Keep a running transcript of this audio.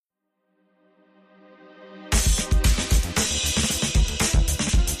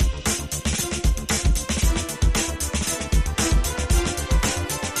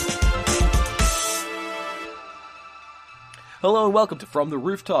Hello and welcome to From the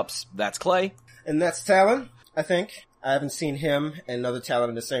Rooftops. That's Clay. And that's Talon, I think. I haven't seen him and another Talon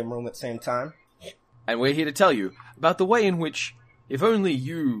in the same room at the same time. And we're here to tell you about the way in which, if only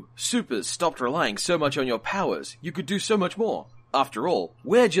you supers stopped relying so much on your powers, you could do so much more. After all,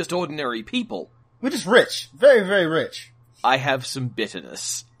 we're just ordinary people. We're just rich. Very, very rich. I have some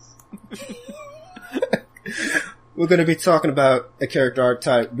bitterness. We're going to be talking about a character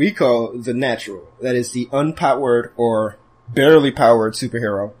archetype we call the natural. That is the unpowered or barely powered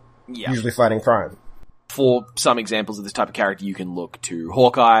superhero, usually fighting crime. For some examples of this type of character, you can look to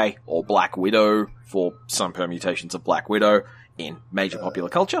Hawkeye or Black Widow for some permutations of Black Widow in major popular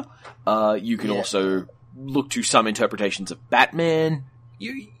culture. You can also look to some interpretations of Batman.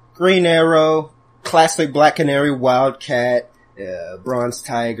 Green Arrow, classic Black Canary, Wildcat, Bronze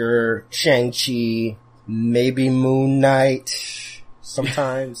Tiger, Shang-Chi, maybe Moon Knight.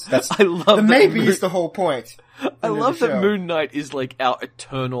 Sometimes I love the maybe is the whole point. I love that Moon Knight is like our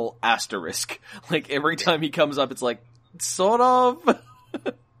eternal asterisk. Like every time he comes up, it's like sort of.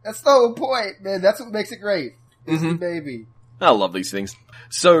 That's the whole point, man. That's what makes it great. It's the baby. I love these things.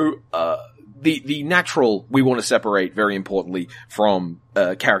 So, the natural we want to separate very importantly from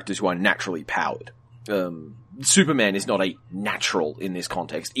characters who are naturally powered. Superman is not a natural in this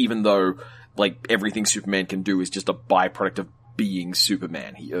context, even though like everything Superman can do is just a byproduct of being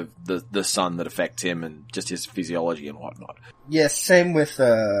Superman, of the sun that affects him and just his physiology and whatnot. Yes, same with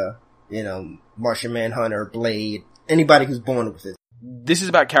Martian Manhunter, Blade, anybody who's born with it. This is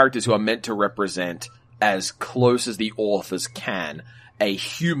about characters who are meant to represent, as close as the authors can, a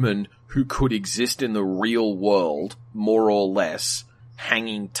human who could exist in the real world, more or less,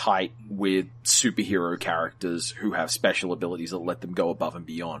 hanging tight with superhero characters who have special abilities that let them go above and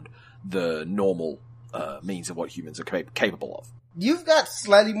beyond the normal means of what humans are capable of. You've got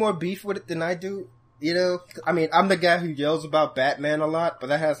slightly more beef with it than I do. You know, I mean, I'm the guy who yells about Batman a lot, but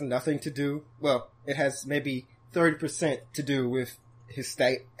that has nothing to do, well, it has maybe 30% to do with his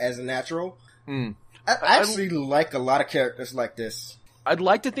state as a natural. I actually like a lot of characters like this. I'd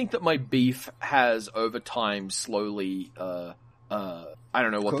like to think that my beef has over time slowly, I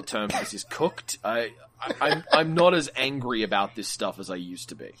don't know what the term for this is, cooked. I'm not as angry about this stuff as I used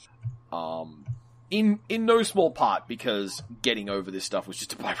to be. In no small part because getting over this stuff was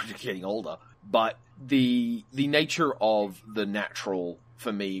just a byproduct of getting older. But the nature of the natural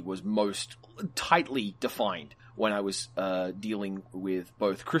for me was most tightly defined when I was dealing with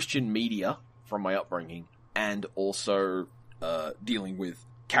both Christian media from my upbringing and also dealing with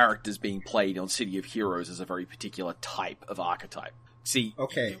characters being played on City of Heroes as a very particular type of archetype. See,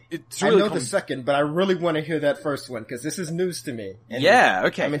 okay, it's really I know the second, but I really want to hear that first one, because this is news to me. And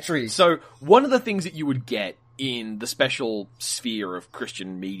okay. I'm intrigued. So, one of the things that you would get in the special sphere of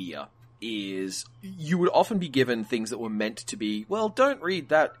Christian media is you would often be given things that were meant to be, well, don't read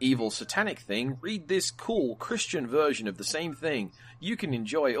that evil satanic thing, read this cool Christian version of the same thing. You can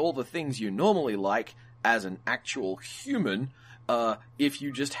enjoy all the things you normally like as an actual human, if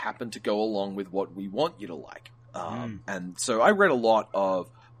you just happen to go along with what we want you to like. And so I read a lot of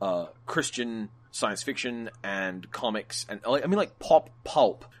Christian science fiction and comics, and I mean like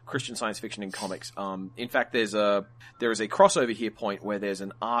pulp Christian science fiction and comics. In fact, there is a crossover here point where there's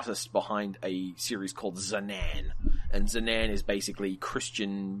an artist behind a series called Zanan, and Zanan is basically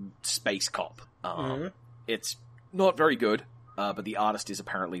Christian space cop. It's not very good, but the artist is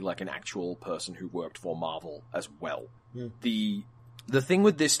apparently like an actual person who worked for Marvel as well. The thing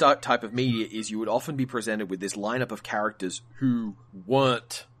with this type of media is you would often be presented with this lineup of characters who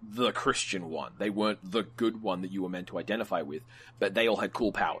weren't the Christian one. They weren't the good one that you were meant to identify with, but they all had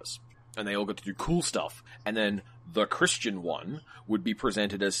cool powers. And they all got to do cool stuff. And then the Christian one would be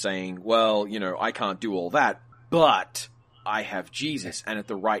presented as saying, well, you know, I can't do all that, but I have Jesus. And at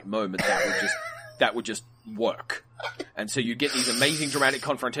the right moment, that would just work. And so you get these amazing dramatic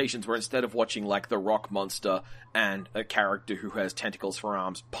confrontations where instead of watching like the rock monster and a character who has tentacles for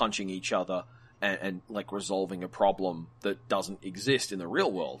arms punching each other and like resolving a problem that doesn't exist in the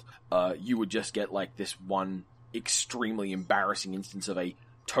real world, you would just get like this one extremely embarrassing instance of a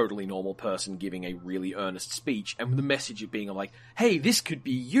totally normal person giving a really earnest speech, and the message of being like, hey, this could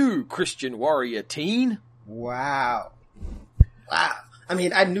be you, Christian warrior teen. Wow. I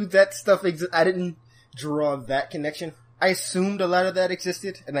mean, I knew that stuff I didn't draw that connection. I assumed a lot of that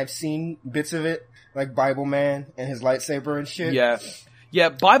existed, and I've seen bits of it, like Bible Man and his lightsaber and shit. Yeah,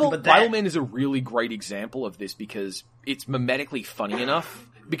 Bible Man is a really great example of this because it's mimetically funny enough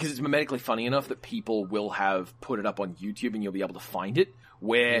that people will have put it up on YouTube and you'll be able to find it,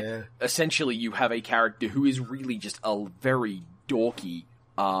 where essentially you have a character who is really just a very dorky,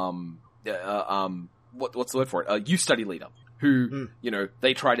 what's the word for it? Youth study leader, who,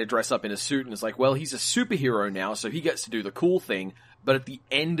 they try to dress up in a suit and it's like, well, he's a superhero now, so he gets to do the cool thing. But at the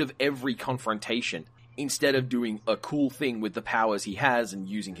end of every confrontation, instead of doing a cool thing with the powers he has and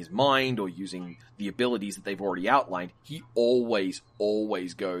using his mind or using the abilities that they've already outlined, he always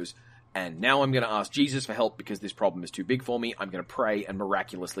goes, and now I'm going to ask Jesus for help because this problem is too big for me. I'm going to pray and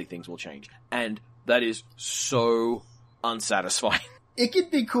miraculously things will change. And that is so unsatisfying. It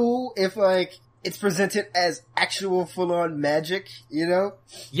could be cool if, like, it's presented as actual full-on magic,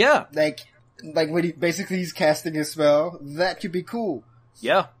 Yeah. Like when he's casting a spell, that could be cool.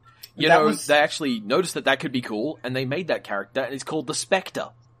 Yeah. They actually noticed that could be cool, and they made that character, and it's called the Spectre.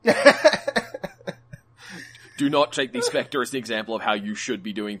 Do not take the Spectre as the example of how you should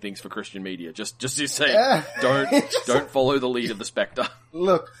be doing things for Christian media. Just to say, don't follow the lead of the Spectre.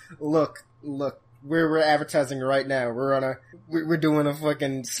 Look. We're advertising right now. We're doing a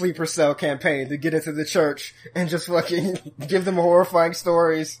fucking sleeper cell campaign to get into the church and just fucking give them horrifying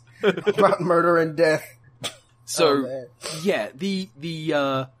stories about murder and death. So,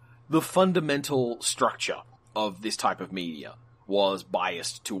 the fundamental structure of this type of media was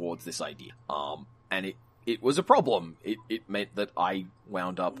biased towards this idea. And it was a problem. It meant that I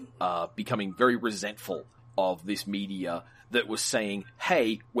wound up becoming very resentful of this media that was saying,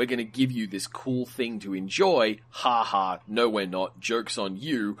 hey, we're going to give you this cool thing to enjoy. Ha ha, no we're not. Joke's on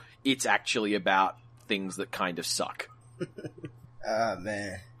you. It's actually about things that kind of suck. Ah,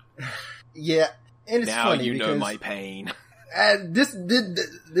 man. Yeah, and it's now funny you because know my pain. This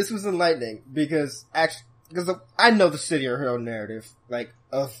was enlightening because I know the City of Hero narrative, like,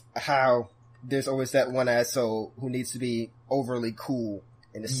 of how there's always that one asshole who needs to be overly cool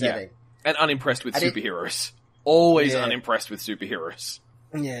in the setting. And unimpressed with superheroes. Always unimpressed with superheroes.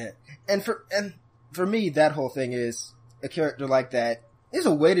 Yeah. And for me, that whole thing is a character like that. There's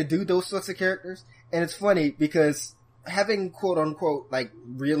a way to do those sorts of characters. And it's funny because having quote unquote like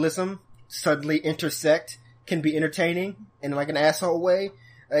realism suddenly intersect can be entertaining in like an asshole way.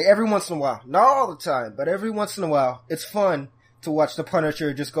 Like every once in a while. Not all the time, but every once in a while, it's fun to watch the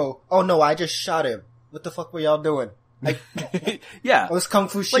Punisher just go, oh no, I just shot him. What the fuck were y'all doing? Like, yeah. Oh, it's kung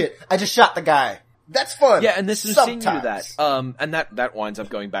fu shit. I just shot the guy. That's fun. Yeah, and there's some sinew to that. And that winds up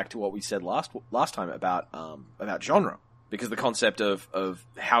going back to what we said last time about genre. Because the concept of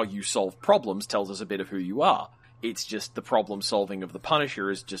how you solve problems tells us a bit of who you are. It's just the problem solving of the Punisher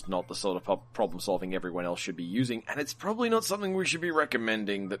is just not the sort of problem solving everyone else should be using, and it's probably not something we should be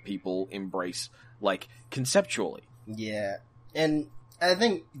recommending that people embrace, like, conceptually. Yeah. And I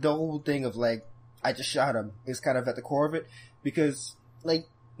think the whole thing of, like, I just shot him is kind of at the core of it, because, like,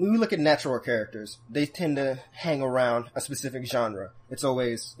 when we look at natural characters, they tend to hang around a specific genre. It's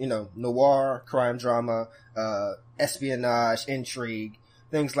always, noir, crime drama, espionage, intrigue,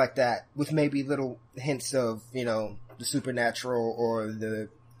 things like that, with maybe little hints of, the supernatural or the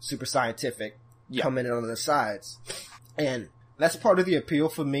super scientific coming in on the sides. And that's part of the appeal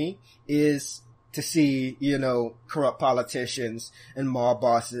for me, is to see, corrupt politicians and mob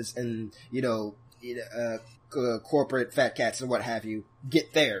bosses and, corporate fat cats and what have you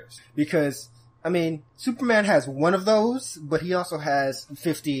get theirs. Because, I mean, Superman has one of those, but he also has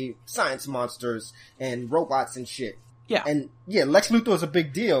 50 science monsters and robots and shit. Yeah. And yeah, Lex Luthor is a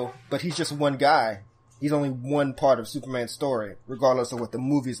big deal, but he's just one guy. He's only one part of Superman's story, regardless of what the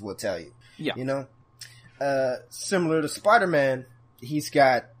movies will tell you. Yeah. Similar to Spider-Man, he's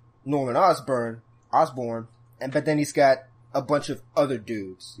got Norman Osborn, but then he's got a bunch of other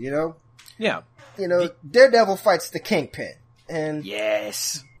dudes, Yeah. Daredevil fights the Kingpin. And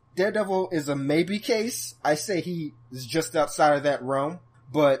yes, Daredevil is a maybe case. I say he is just outside of that realm,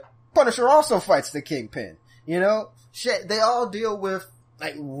 but Punisher also fights the Kingpin. They all deal with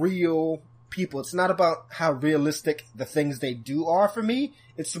like real people. It's not about how realistic the things they do are for me.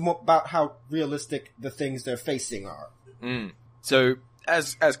 It's more about how realistic the things they're facing are. Mm. So,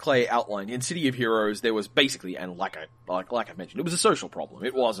 as Clay outlined, in City of Heroes, there was basically, and like I mentioned, it was a social problem.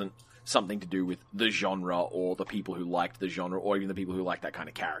 It wasn't something to do with the genre or the people who liked the genre or even the people who liked that kind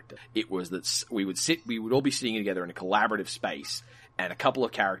of character. It was that we would all be sitting together in a collaborative space, and a couple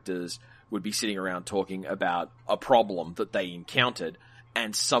of characters would be sitting around talking about a problem that they encountered,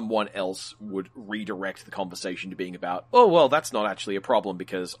 and someone else would redirect the conversation to being about, oh, well, that's not actually a problem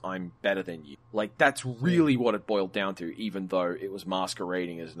because I'm better than you. Like, that's really what it boiled down to, even though it was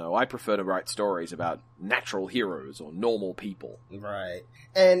masquerading as, no, I prefer to write stories about natural heroes or normal people. Right.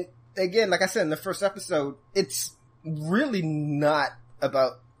 And again, like I said in the first episode, it's really not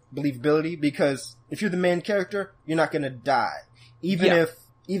about believability, because if you're the main character, you're not gonna die. Even if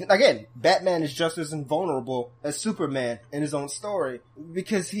even again, Batman is just as invulnerable as Superman in his own story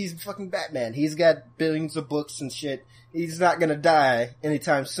because he's fucking Batman. He's got billions of books and shit. He's not gonna die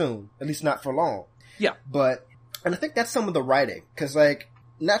anytime soon, at least not for long. Yeah. And I think that's some of the writing, because like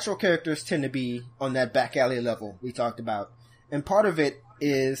natural characters tend to be on that back alley level we talked about, and part of it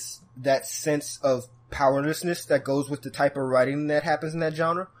is that sense of powerlessness that goes with the type of writing that happens in that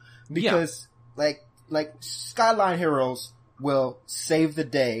genre, because like Skyline heroes will save the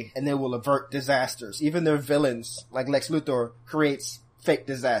day and they will avert disasters. Even their villains, like Lex Luthor, creates fake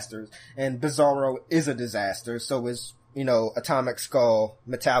disasters, and Bizarro is a disaster. So is, Atomic Skull,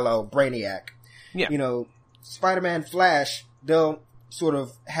 Metallo, Brainiac. Yeah. Spider-Man, Flash, they'll sort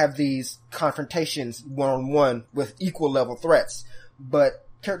of have these confrontations one-on-one with equal level threats. But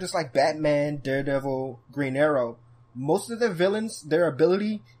characters like Batman, Daredevil, Green Arrow, most of their villains, their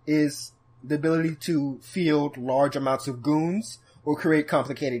ability is the ability to field large amounts of goons or create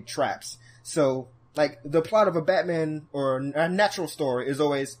complicated traps. So, like, the plot of a Batman or a natural story is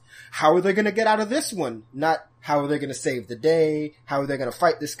always, how are they going to get out of this one? Not, how are they going to save the day? How are they going to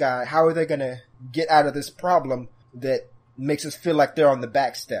fight this guy? How are they going to get out of this problem that makes us feel like they're on the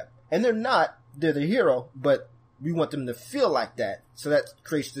back step? And they're not. They're the hero, but we want them to feel like that. So that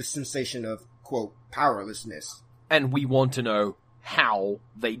creates this sensation of, quote, powerlessness. And we want to know how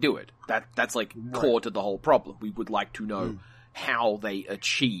they do it. That's like core to the whole problem. We would like to know how they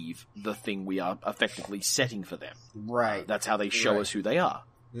achieve the thing we are effectively setting for them. Right. That's how they show us who they are.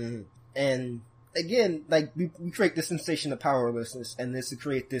 Mm-hmm. And again, like, we create this sensation of powerlessness, and this to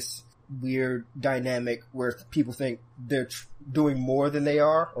create this weird dynamic where people think they're doing more than they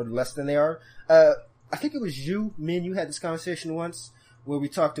are or less than they are. I think it was me and you had this conversation once where we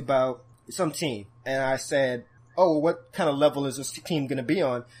talked about some team, and I said, oh, what kind of level is this team going to be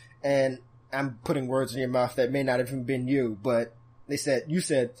on? And I'm putting words in your mouth that may not have even been you, but you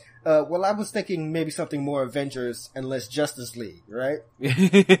said, well, I was thinking maybe something more Avengers and less Justice League, right?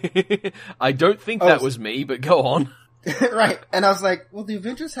 I don't think that was me, but go on. Right. And I was like, well, the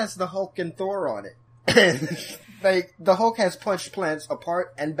Avengers has the Hulk and Thor on it. Like, the Hulk has punched planets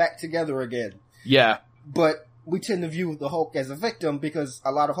apart and back together again. Yeah. But we tend to view the Hulk as a victim because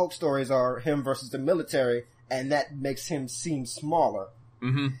a lot of Hulk stories are him versus the military, and that makes him seem smaller.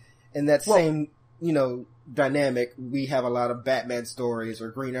 Mm-hmm. In that same, dynamic, we have a lot of Batman stories or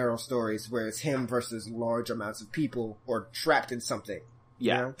Green Arrow stories where it's him versus large amounts of people or trapped in something.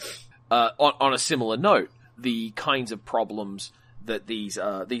 Yeah. On a similar note, the kinds of problems that these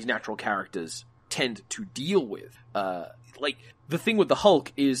natural characters tend to deal with, like, the thing with the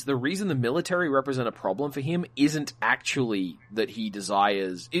Hulk is the reason the military represent a problem for him isn't actually that he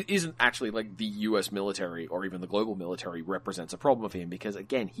desires, it isn't actually like the US military or even the global military represents a problem for him, because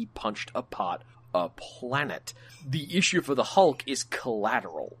again, he punched apart a planet. The issue for the Hulk is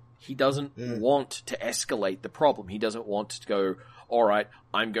collateral. He doesn't want to escalate the problem. He doesn't want to go, alright,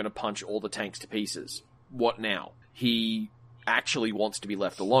 I'm gonna punch all the tanks to pieces. What now? He actually wants to be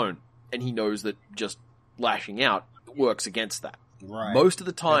left alone, and he knows that just lashing out works against that. Right. Most of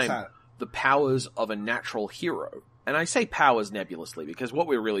the time, the powers of a natural hero, and I say powers nebulously because what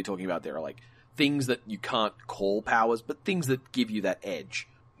we're really talking about there are like things that you can't call powers, but things that give you that edge.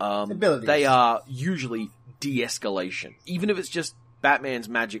 Abilities. They are usually de-escalation. Even if it's just Batman's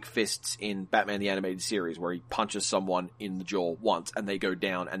magic fists in Batman the Animated Series where he punches someone in the jaw once and they go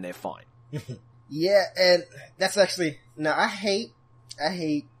down and they're fine. Yeah, and that's actually, now I hate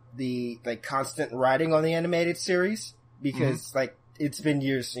the, like, constant writing on the animated series because, like, it's been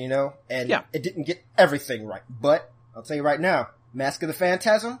years, and it didn't get everything right. But, I'll tell you right now, Mask of the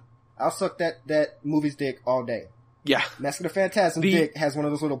Phantasm, I'll suck that movie's dick all day. Yeah. Mask of the Phantasm dick has one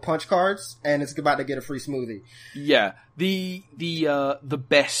of those little punch cards, and it's about to get a free smoothie. Yeah. The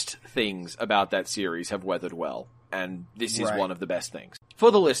best things about that series have weathered well, and this is one of the best things.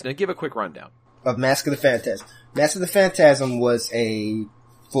 For the listener, give a quick rundown. Of Mask of the Phantasm. Mask of the Phantasm was a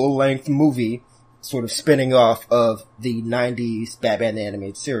full-length movie sort of spinning off of the 90s Batman the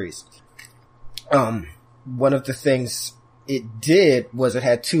Animated Series. One of the things it did was it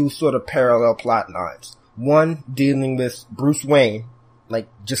had two sort of parallel plot lines. One dealing with Bruce Wayne, like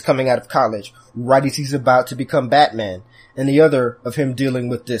just coming out of college, right as he's about to become Batman, and the other of him dealing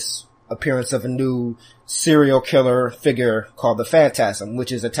with this appearance of a new serial killer figure called the Phantasm,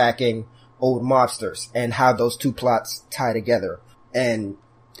 which is attacking old mobsters, and how those two plots tie together. And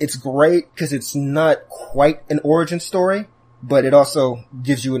it's great because it's not quite an origin story, but it also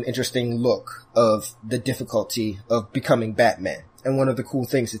gives you an interesting look of the difficulty of becoming Batman. And one of the cool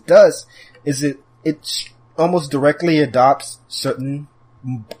things it does is it almost directly adopts certain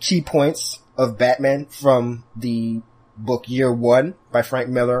key points of Batman from the book Year One by Frank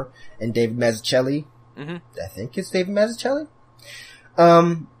Miller and David Mazzucchelli. Mm-hmm. I think it's David Mazzucchelli.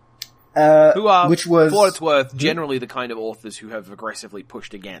 Who are, which was, for what it's worth, generally the kind of authors who have aggressively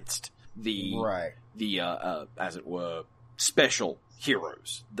pushed against the as it were, special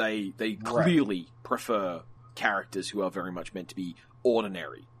heroes. They clearly prefer characters who are very much meant to be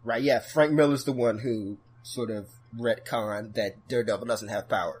ordinary. Right, yeah. Frank Miller's the one who sort of retconned that Daredevil doesn't have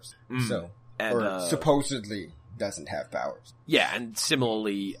powers. Or supposedly doesn't have powers. Yeah, and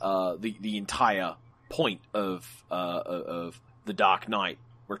similarly, the entire point of The Dark Knight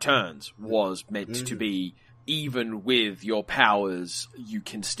Returns was meant to be, even with your powers, you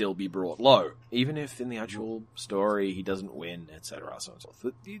can still be brought low. Even if in the actual story he doesn't win, etc. So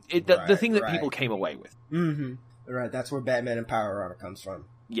forth. The thing that people came away with. Mm-hmm. Right, that's where Batman and Power Armor comes from.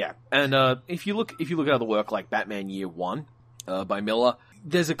 Yeah, and if you look at other work like Batman Year One by Miller,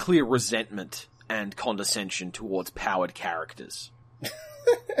 there's a clear resentment and condescension towards powered characters.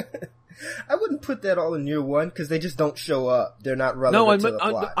 I wouldn't put that all in Year One, because they just don't show up. They're not relevant to the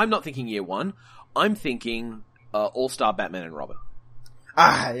plot. I'm not thinking Year One. I'm thinking All-Star Batman and Robin.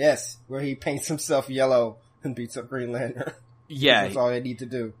 Ah, yes, where he paints himself yellow and beats up Green Lantern. Yeah. That's all they need to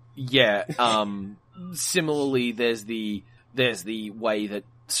do. Yeah, similarly, there's the way that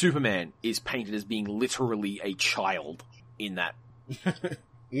Superman is painted as being literally a child in that.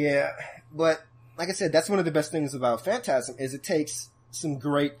 Yeah, but like I said, that's one of the best things about Phantasm is it takes some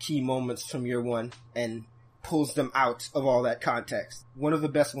great key moments from Year One and pulls them out of all that context. One of the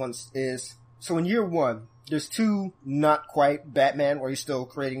best ones is, so in Year One, there's two not quite Batman where he's still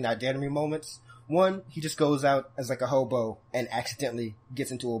creating the identity moments. One, he just goes out as like a hobo and accidentally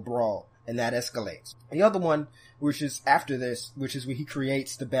gets into a brawl, and that escalates. The other one, which is after this, which is where he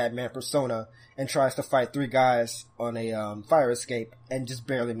creates the Batman persona and tries to fight three guys on a fire escape and just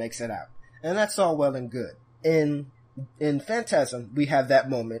barely makes it out. And that's all well and good. In Phantasm, we have that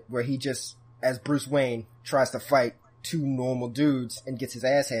moment where he just, as Bruce Wayne, tries to fight two normal dudes and gets his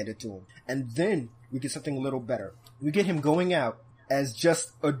ass handed to him. And then we get something a little better. We get him going out as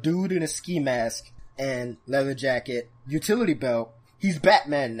just a dude in a ski mask and leather jacket, utility belt. He's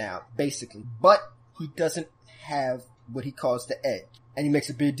Batman now, basically. But he doesn't have what he calls the edge. And he makes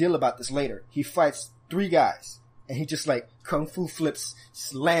a big deal about this later. He fights three guys. And he just like kung fu flips,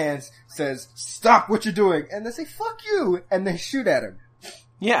 lands, says, "Stop what you're doing." And they say, "Fuck you." And they shoot at him.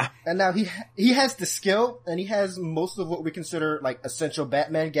 Yeah. And now he has the skill, and he has most of what we consider like essential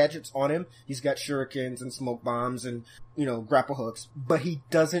Batman gadgets on him. He's got shurikens and smoke bombs and, grapple hooks. But he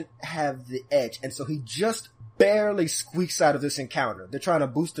doesn't have the edge. And so he just barely squeaks out of this encounter. They're trying to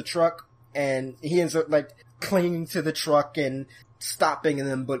boost the truck, and he ends up like clinging to the truck and stopping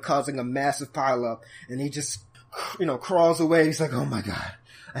them, but causing a massive pileup. And he just, crawls away. He's like, "Oh my God,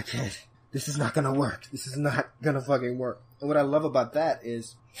 I can't. This is not gonna work. This is not gonna fucking work." And what I love about that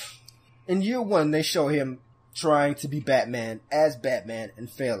is, in Year One, they show him trying to be Batman as Batman and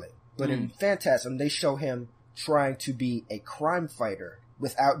failing. But in Phantasm, they show him trying to be a crime fighter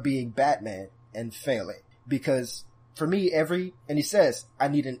without being Batman and failing. Because for me, and he says, I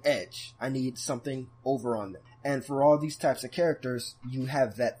need an edge. I need something over on them. And for all these types of characters, you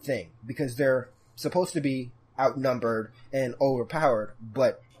have that thing. Because they're supposed to be outnumbered and overpowered,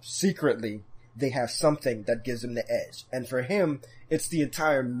 but secretly, they have something that gives them the edge. And for him, it's the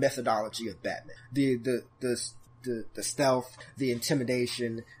entire methodology of Batman. The stealth, the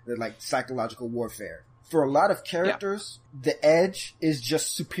intimidation, the like psychological warfare. For a lot of characters, the edge is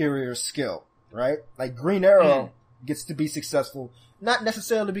just superior skill, right? Like Green Arrow gets to be successful, not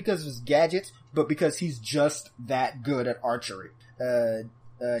necessarily because of his gadgets, but because he's just that good at archery.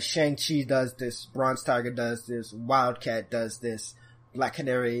 Shang-Chi does this, Bronze Tiger does this, Wildcat does this, Black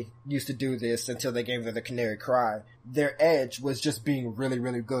Canary used to do this until they gave her the Canary Cry. Their edge was just being really,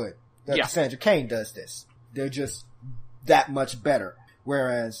 really good. Cassandra Cain does this. They're just that much better.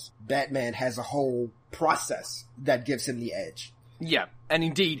 Whereas Batman has a whole process that gives him the edge. Yeah, and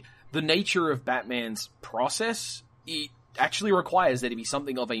indeed, the nature of Batman's process, it actually requires there to be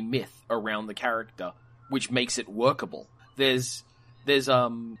something of a myth around the character, which makes it workable. There's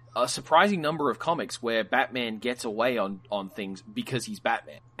a surprising number of comics where Batman gets away on things because he's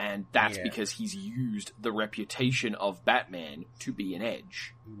Batman. And that's because he's used the reputation of Batman to be an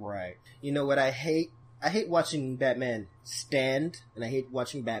edge. Right. You know what I hate? I hate watching Batman stand, and I hate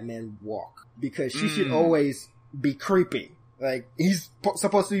watching Batman walk. Because she should always be creepy. Like, he's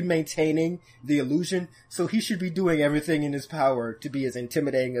supposed to be maintaining the illusion, so he should be doing everything in his power to be as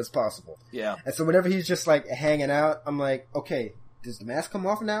intimidating as possible. Yeah. And so whenever he's just like hanging out, I'm like, okay, does the mask come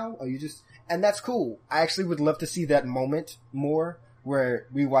off now? Or you just... And that's cool. I actually would love to see that moment more, where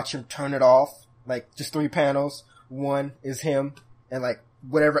we watch him turn it off, like just 3 panels, one is him, and like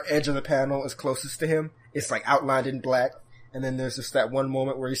whatever edge of the panel is closest to him, it's like outlined in black. And then there's just that one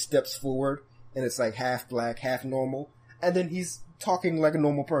moment where he steps forward, and it's like half black, half normal, and then he's talking like a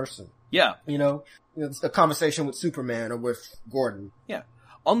normal person. Yeah. You know, it's a conversation with Superman or with Gordon. Yeah.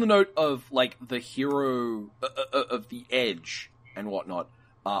 On the note of, like, the hero of the Edge and whatnot,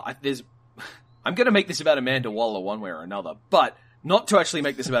 I'm gonna make this about Amanda Waller one way or another, but not to actually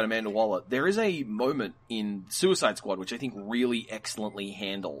make this about Amanda Waller, there is a moment in Suicide Squad which I think really excellently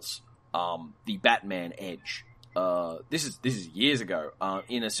handles, the Batman Edge. This is years ago.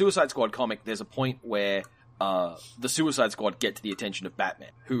 In a Suicide Squad comic, there's a point where, the Suicide Squad get to the attention of Batman,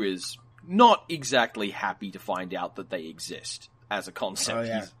 who is not exactly happy to find out that they exist as a concept. Oh,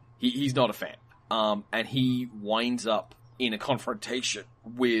 yeah. He's not a fan. And he winds up in a confrontation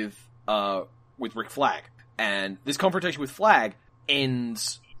with Rick Flag. And this confrontation with Flag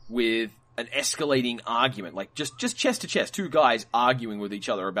ends with an escalating argument, like just chest to chest, two guys arguing with each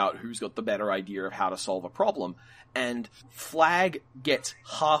other about who's got the better idea of how to solve a problem. And Flag gets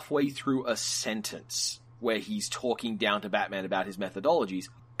halfway through a sentence where he's talking down to Batman about his methodologies,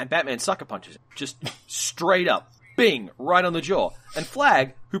 and Batman sucker punches him. Just straight up. Bing! Right on the jaw. And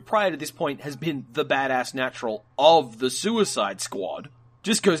Flag, who prior to this point has been the badass natural of the Suicide Squad,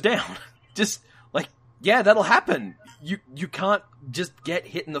 just goes down. Just, like, yeah, that'll happen. You can't just get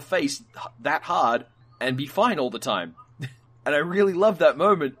hit in the face that hard and be fine all the time. And I really love that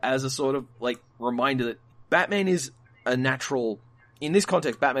moment as a sort of, like, reminder that Batman is a natural... In this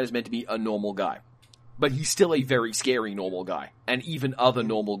context, Batman is meant to be a normal guy. But he's still a very scary normal guy. And even other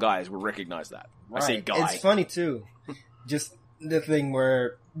normal guys will recognize that. Right. I say guy. It's funny, too. Just the thing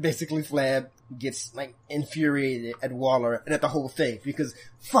where basically Flab gets, like, infuriated at Waller and at the whole thing. Because,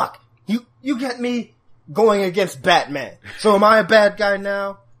 fuck, you get me going against Batman. So am I a bad guy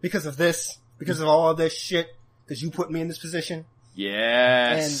now? Because of this? Because of all this shit? Because you put me in this position?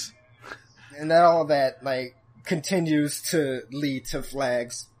 Yes. And that all that, like, continues to lead to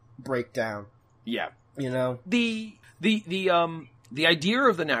Flag's breakdown. Yeah. You know? The idea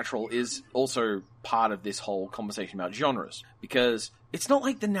of the natural is also part of this whole conversation about genres, because it's not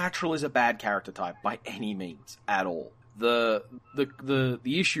like the natural is a bad character type by any means at all. The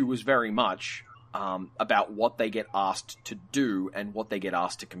issue was very much about what they get asked to do and what they get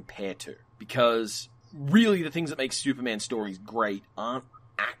asked to compare to, because really the things that make Superman stories great aren't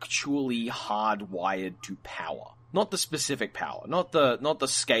actually hardwired to power. Not the specific power, not the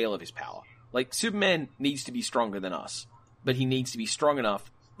scale of his power. Like, Superman needs to be stronger than us, but he needs to be strong enough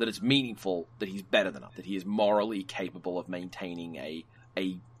that it's meaningful that he's better than us, that he is morally capable of maintaining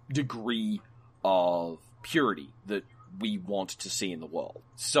a degree of purity that we want to see in the world.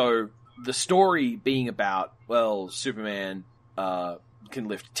 So, the story being about, well, Superman can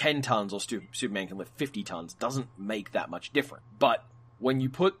lift 10 tons or Superman can lift 50 tons doesn't make that much difference. But when you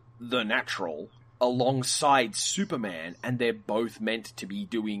put the natural alongside Superman, and they're both meant to be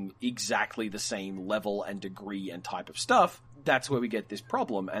doing exactly the same level and degree and type of stuff, that's where we get this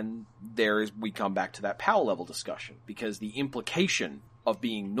problem, and we come back to that power level discussion, because the implication of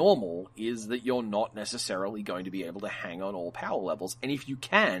being normal is that you're not necessarily going to be able to hang on all power levels, and if you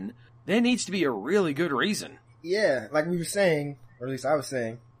can, there needs to be a really good reason. Yeah, like we were saying, or at least I was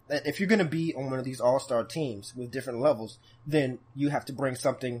saying, that if you're going to be on one of these all-star teams with different levels, then you have to bring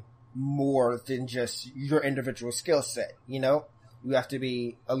something more than just your individual skill set, you know? You have to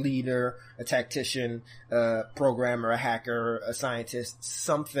be a leader, a tactician, a programmer, a hacker, a scientist,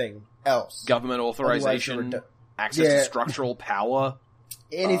 something else. Government authorization, access to structural power.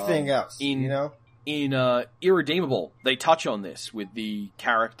 Anything else, you know? In Irredeemable, they touch on this with the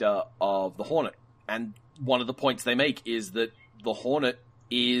character of the Hornet. And one of the points they make is that the Hornet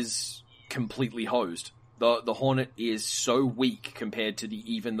is completely hosed. The Hornet is so weak compared to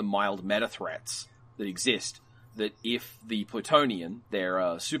even the mild meta threats that exist, that if the Plutonian,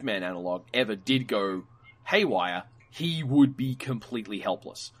 their Superman analog, ever did go haywire, he would be completely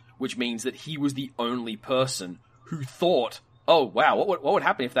helpless. Which means that he was the only person who thought, oh wow, what would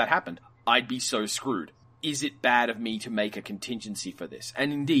happen if that happened? I'd be so screwed. Is it bad of me to make a contingency for this?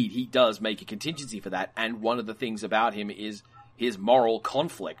 And indeed, he does make a contingency for that, and one of the things about him is his moral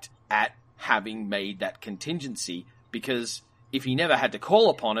conflict at having made that contingency, because if he never had to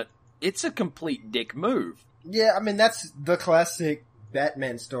call upon it, it's a complete dick move. Yeah, I mean, that's the classic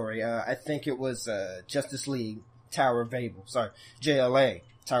Batman story. I think it was Justice League Tower of Babel. Sorry, JLA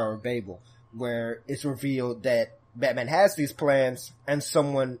Tower of Babel, where it's revealed that Batman has these plans and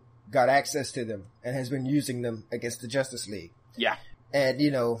someone got access to them and has been using them against the Justice League. Yeah. And,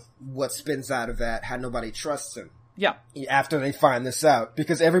 you know, what spins out of that, how nobody trusts him. Yeah. After they find this out,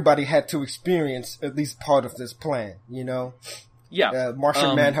 because everybody had to experience at least part of this plan, you know? Yeah.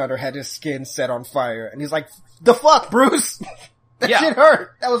 Martian Manhunter had his skin set on fire, and he's like, the fuck, Bruce? That Yeah. shit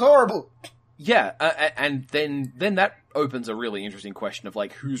hurt. That was horrible. Yeah, and then that opens a really interesting question of,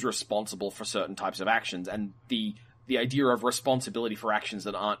 like, who's responsible for certain types of actions, and the idea of responsibility for actions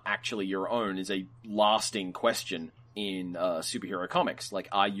that aren't actually your own is a lasting question in superhero comics. Like,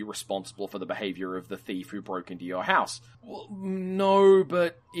 are you responsible for the behavior of the thief who broke into your house? Well, no,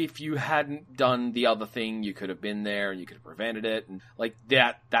 but if you hadn't done the other thing, you could have been there and you could have prevented it, and, like,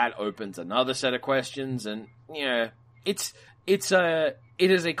 that opens another set of questions, and, yeah, it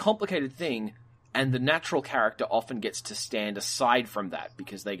is a complicated thing, and the natural character often gets to stand aside from that,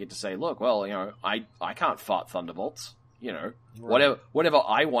 because they get to say, look, well, you know, I can't fart thunderbolts, you know, Right. whatever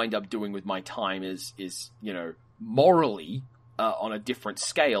I wind up doing with my time is, you know, morally, on a different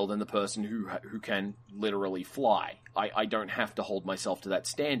scale than the person who can literally fly. I don't have to hold myself to that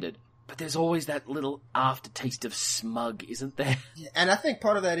standard. But there's always that little aftertaste of smug, isn't there? And I think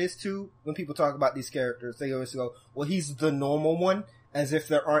part of that is, too, when people talk about these characters, they always go, well, he's the normal one, as if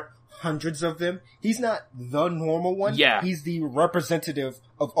there aren't hundreds of them. He's not the normal one. Yeah. He's the representative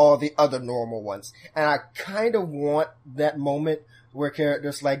of all the other normal ones. And I kind of want that moment where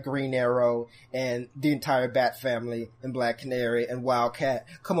characters like Green Arrow and the entire Bat family and Black Canary and Wildcat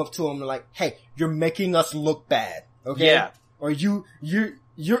come up to him and like, hey, you're making us look bad. Okay? Yeah. Or you're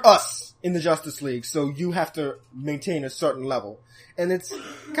us in the Justice League, so you have to maintain a certain level. And it's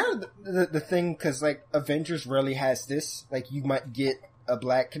kind of the thing, cause like Avengers rarely has this. Like you might get a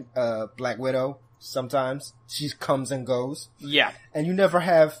Black Widow sometimes. She comes and goes. Yeah. And you never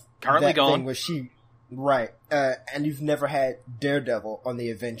have Currently that gone. thing where she, right. And you've never had Daredevil on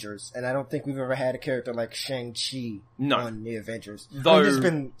the Avengers. And I don't think we've ever had a character like Shang-Chi on the Avengers.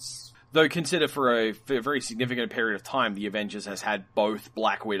 Though consider for a very significant period of time, the Avengers has had both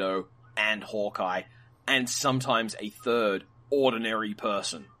Black Widow and Hawkeye, and sometimes a third ordinary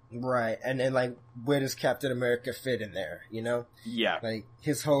person. Right, and then like, where does Captain America fit in there, you know? Yeah. Like,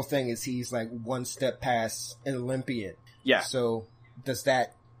 his whole thing is he's like one step past an Olympian. Yeah. So, does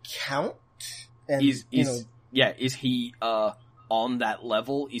that count? And, Is he, on that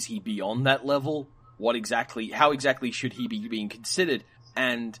level? Is he beyond that level? How exactly should he be being considered?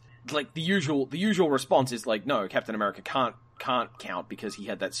 And, like, the usual response is like, no, Captain America can't count because he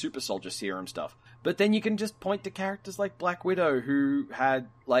had that super soldier serum stuff. But then you can just point to characters like Black Widow who had,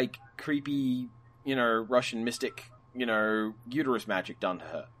 like, creepy, you know, Russian mystic, you know, uterus magic done to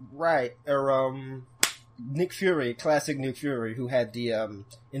her. Right, or, Nick Fury, classic Nick Fury, who had the,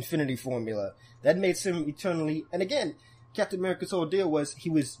 Infinity Formula. That makes him eternally, and again, Captain America's whole deal was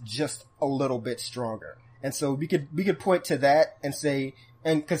he was just a little bit stronger. And so we could point to that and say,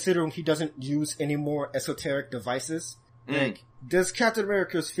 and considering he doesn't use any more esoteric devices, like, does Captain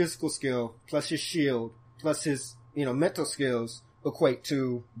America's physical skill, plus his shield, plus his, you know, mental skills, equate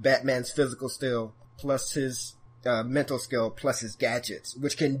to Batman's physical skill, plus his, mental skill, plus his gadgets,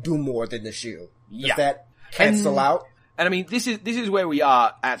 which can do more than the shield? Does that cancel out? And I mean, this is where we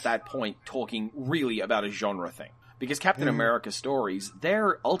are at that point talking really about a genre thing. Because Captain America stories,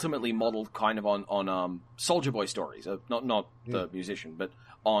 they're ultimately modeled kind of on Soldier Boy stories. Not the musician, but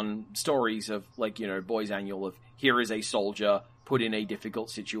on stories of, like, you know, Boy's Annual of, here is a soldier put in a difficult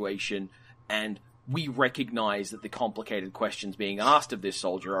situation, and we recognize that the complicated questions being asked of this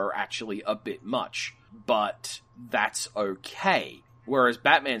soldier are actually a bit much. But that's okay. Whereas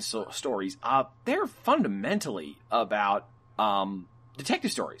Batman's stories they're fundamentally about,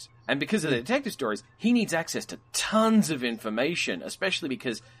 detective stories. And because of the detective stories, he needs access to tons of information, especially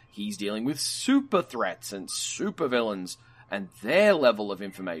because he's dealing with super threats and super villains and their level of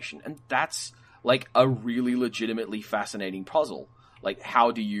information. And that's, like, a really legitimately fascinating puzzle. Like,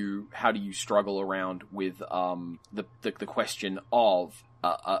 how do you struggle around with the question of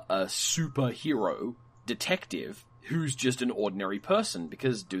a superhero detective who's just an ordinary person?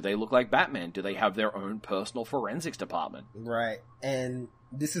 Because do they look like Batman? Do they have their own personal forensics department? Right. And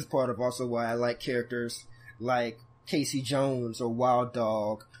this is part of also why I like characters like Casey Jones or Wild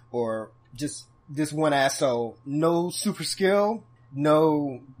Dog, or just this one asshole. No super skill,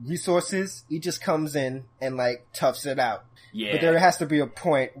 no resources. He just comes in and, like, toughs it out. Yeah. But there has to be a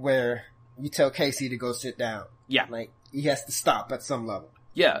point where you tell Casey to go sit down. Yeah. Like, he has to stop at some level.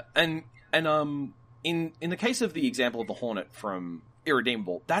 Yeah. And in the case of the example of the Hornet from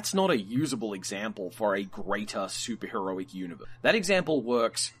Irredeemable, that's not a usable example for a greater superheroic universe. That example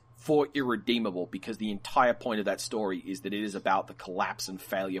works for Irredeemable because the entire point of that story is that it is about the collapse and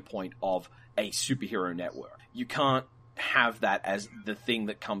failure point of a superhero network. You can't have that as the thing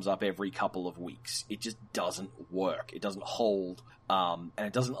that comes up every couple of weeks. It just doesn't work. It doesn't hold, and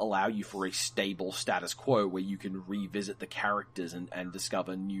it doesn't allow you for a stable status quo where you can revisit the characters and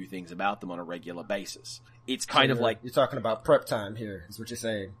discover new things about them on a regular basis. It's kind of like... You're talking about prep time here, is what you're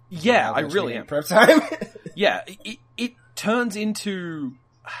saying. Yeah, I really am. Prep time? Yeah, it turns into,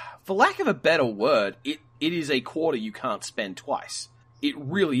 for lack of a better word, it is a quarter you can't spend twice. It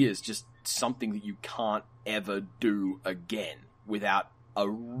really is just something that you can't ever do again without a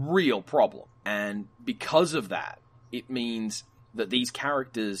real problem. And because of that, it means that these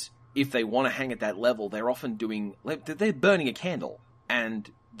characters, if they want to hang at that level, they're often they're burning a candle. And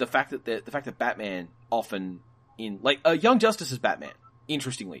the fact that Batman often Young Justice is Batman,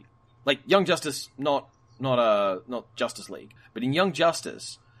 interestingly. Like, Young Justice, not Justice League, but in Young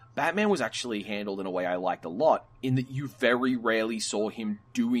Justice, Batman was actually handled in a way I liked a lot, in that you very rarely saw him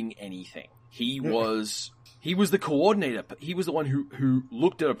doing anything. He was the coordinator. He was the one who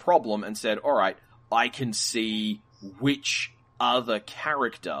looked at a problem and said, all right, I can see which other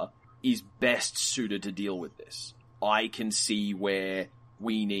character is best suited to deal with this. I can see where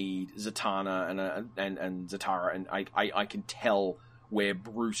we need Zatanna and Zatara, and I can tell where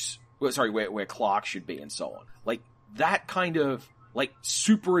where Clark should be, and so on. Like, that kind of, like,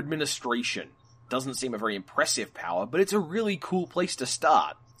 super administration doesn't seem a very impressive power, but it's a really cool place to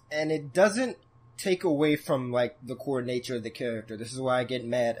start. And it doesn't take away from, like, the core nature of the character. This is why I get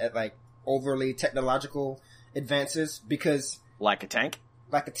mad at, like, overly technological advances, because... Like a tank?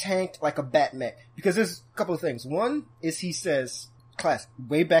 Like a tank, like a Batman. Because there's a couple of things. One is he says,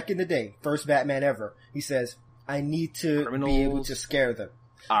 way back in the day, first Batman ever, he says, I need to be able to scare them.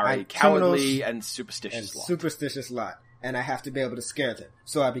 Are a cowardly and superstitious lot. Superstitious lot. And I have to be able to scare them.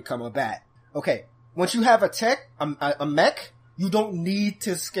 So I become a bat. Okay. Once you have a tech, a mech, you don't need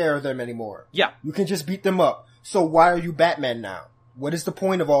to scare them anymore. Yeah. You can just beat them up. So why are you Batman now? What is the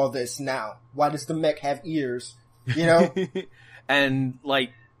point of all this now? Why does the mech have ears? You know? And,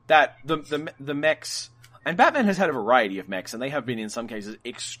 like, that, the mechs, and Batman has had a variety of mechs, and they have been, in some cases,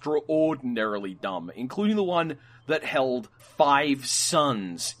 extraordinarily dumb, including the one that held 5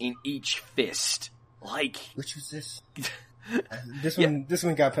 suns in each fist. Like... Which was this? This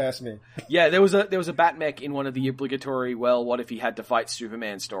one got past me. Yeah, there was a Batmech in one of the obligatory, well, what if he had to fight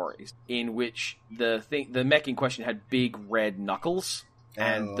Superman stories, in which the mech in question had big red knuckles.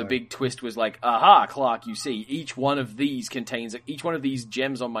 And the big twist was like, aha, Clark, you see, each one of these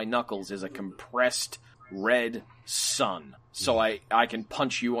gems on my knuckles is a compressed red sun. So I can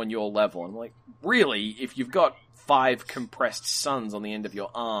punch you on your level. And I'm like, really? If you've got 5 compressed suns on the end of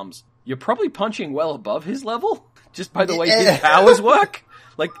your arms, you're probably punching well above his level? Just by the way his powers work?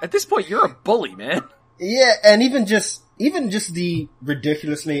 Like, at this point, you're a bully, man. Yeah, and even just the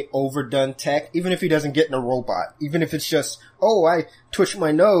ridiculously overdone tech, even if he doesn't get in a robot, even if it's just, oh, I twitch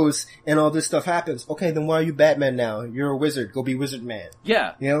my nose and all this stuff happens. Okay, then why are you Batman now? You're a wizard. Go be Wizard Man.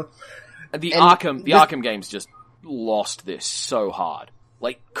 Yeah. You know? The Arkham games just lost this so hard.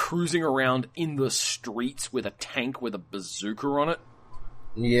 Like, cruising around in the streets with a tank with a bazooka on it.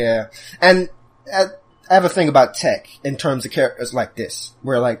 Yeah. And I have a thing about tech in terms of characters like this,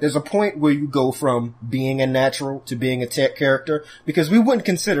 where, like, there's a point where you go from being a natural to being a tech character, because we wouldn't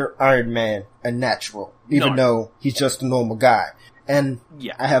consider Iron Man a natural, even though he's just a normal guy. And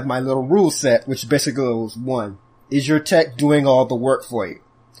yeah. I have my little rule set, which basically goes, 1, is your tech doing all the work for you?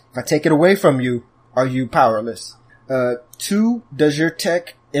 If I take it away from you, are you powerless? 2, does your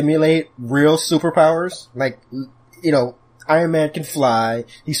tech emulate real superpowers? Like, you know, Iron Man can fly,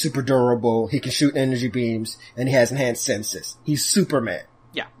 he's super durable, he can shoot energy beams, and he has enhanced senses. He's Superman.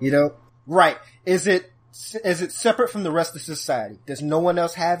 Yeah. You know? Right. Is it separate from the rest of society? Does no one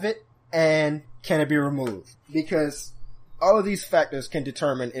else have it? And can it be removed? Because all of these factors can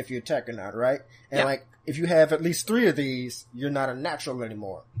determine if you're tech or not, right? And like, if you have at least 3 of these, you're not a natural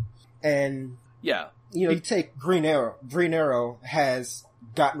anymore. And, yeah, you know, you take Green Arrow. Green Arrow has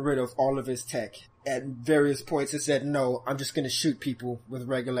gotten rid of all of his tech. At various points it said, no, I'm just gonna shoot people with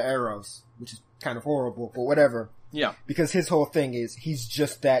regular arrows, which is kind of horrible, but whatever. Yeah. Because his whole thing is, he's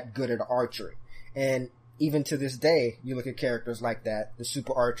just that good at archery. And even to this day, you look at characters like that, the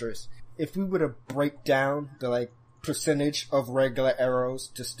super archers. If we were to break down the, like, percentage of regular arrows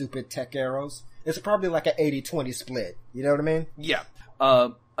to stupid tech arrows, it's probably like an 80-20 split. You know what I mean? Yeah.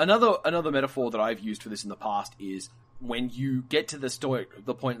 Another metaphor that I've used for this in the past is when you get to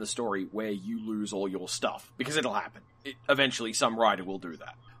the point in the story where you lose all your stuff, because it'll happen. Eventually some writer will do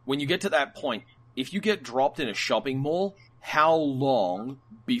that. When you get to that point, if you get dropped in a shopping mall, how long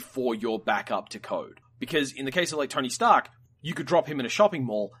before you're back up to code? Because in the case of, like, Tony Stark, you could drop him in a shopping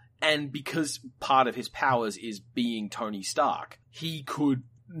mall And because part of his powers is being Tony Stark, he could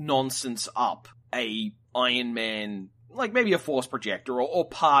nonsense up a Iron Man, like maybe a force projector or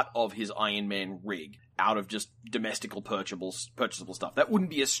part of his Iron Man rig out of just domestical purchasable stuff. That wouldn't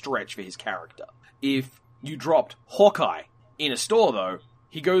be a stretch for his character. If you dropped Hawkeye in a store, though,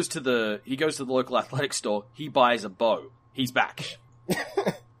 he goes to the local athletic store, he buys a bow, he's back.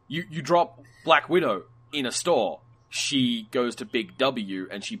 You drop Black Widow in a store, she goes to Big W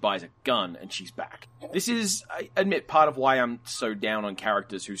and she buys a gun and she's back. This is, I admit, part of why I'm so down on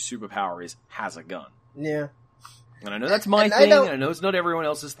characters whose superpower is has a gun. Yeah. And I know that's my thing, and I know it's not everyone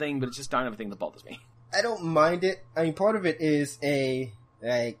else's thing, but it's just kind of a thing that bothers me. I don't mind it. I mean, part of it is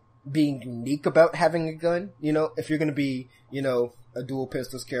being unique about having a gun. You know, if you're gonna be, you know, a dual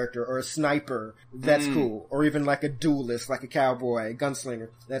pistols character or a sniper, that's cool. Or even like a duelist, like a cowboy, a gunslinger,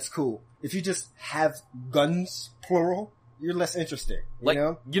 that's cool. If you just have guns, plural, you're less interesting.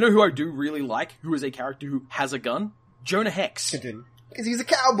 You know who I do really like, who is a character who has a gun? Jonah Hex. Because he's a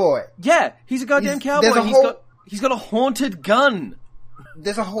cowboy. Yeah, he's a goddamn cowboy. He's got a haunted gun.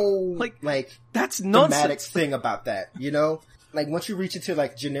 There's a whole, that's nonsense. Thematic thing about that, you know? Like, once you reach into,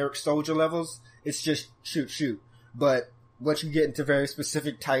 like, generic soldier levels, it's just shoot. But once you get into very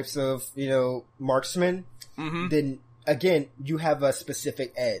specific types of, you know, marksmen, then, again, you have a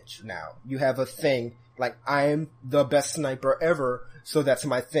specific edge now. You have a thing, like, I'm the best sniper ever, so that's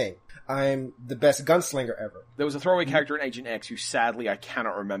my thing. I'm the best gunslinger ever. There was a throwaway character in Agent X who, sadly, I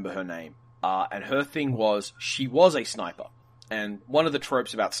cannot remember her name. And her thing was, she was a sniper. And one of the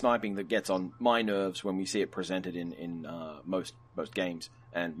tropes about sniping that gets on my nerves when we see it presented in most games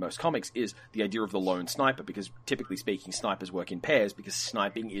and most comics is the idea of the lone sniper, because typically speaking, snipers work in pairs because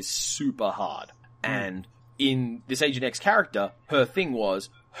sniping is super hard. And in this Agent X character, her thing was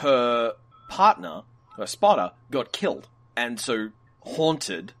her partner, her spotter, got killed, and so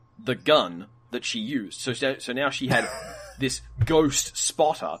haunted the gun that she used. So now she had this ghost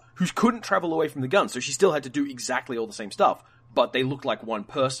spotter who couldn't travel away from the gun, so she still had to do exactly all the same stuff, but they looked like one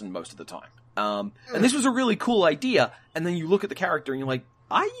person most of the time. And this was a really cool idea, and then you look at the character and you're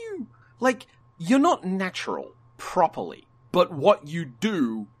like, you're not natural properly, but what you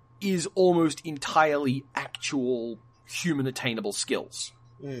do is almost entirely actual human attainable skills.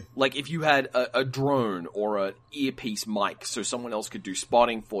 Like, if you had a drone or an earpiece mic so someone else could do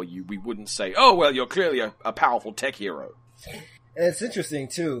spotting for you, we wouldn't say, oh, well, you're clearly a powerful tech hero. And it's interesting,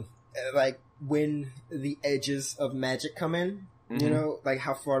 too, like, when the edges of magic come in, you know, like,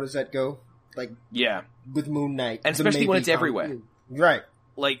 how far does that go? Like, yeah, with Moon Knight. And especially when it's everywhere. Right.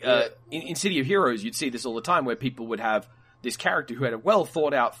 Like, in City of Heroes, you'd see this all the time where people would have this character who had a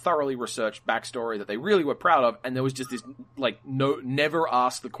well-thought-out, thoroughly researched backstory that they really were proud of, and there was just this, like, never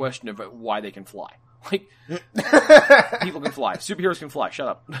ask the question of why they can fly. Like, people can fly. Superheroes can fly. Shut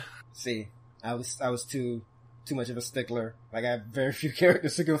up. See, I was too much of a stickler. Like, I have very few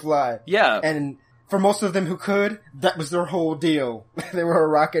characters who can fly. Yeah. And for most of them who could, that was their whole deal. They were a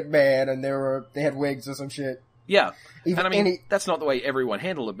rocket man, and they had wings or some shit. Yeah. And I mean, that's not the way everyone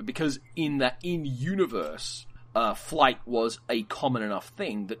handled it, but because in universe, flight was a common enough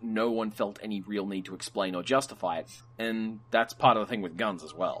thing that no one felt any real need to explain or justify it. And that's part of the thing with guns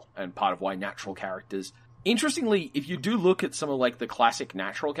as well, and part of why natural characters... Interestingly, if you do look at some of, like, the classic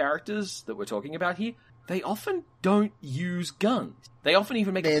natural characters that we're talking about here, they often don't use guns. They often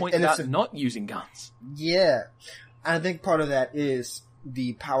even make a point about not using guns. Yeah. I think part of that is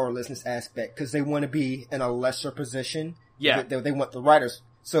the powerlessness aspect, because they want to be in a lesser position. Yeah. They want the writers.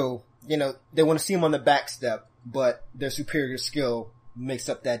 So, you know, they want to see them on the back step, but their superior skill makes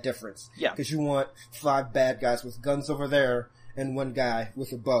up that difference. Yeah. Because you want 5 bad guys with guns over there and 1 guy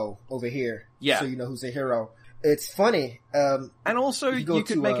with a bow over here. Yeah. So you know who's a hero. It's funny. And also, you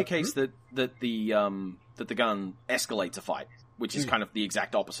could make a case that the gun escalates a fight, which is kind of the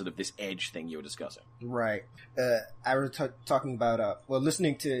exact opposite of this edge thing you were discussing. Right. I was talking about,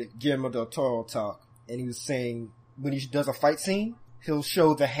 listening to Guillermo del Toro talk, and he was saying when he does a fight scene, he'll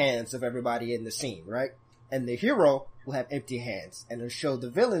show the hands of everybody in the scene, right? And the hero will have empty hands, and he'll show the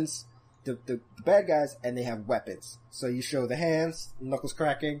villains, the bad guys, and they have weapons. So you show the hands, knuckles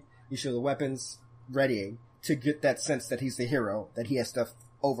cracking, you show the weapons readying to get that sense that he's the hero, that he has to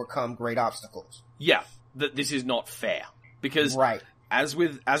overcome great obstacles. Yeah, that this is not fair. Because, as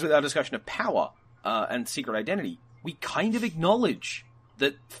with our discussion of power and secret identity, we kind of acknowledge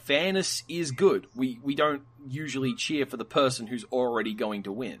that fairness is good. We don't usually cheer for the person who's already going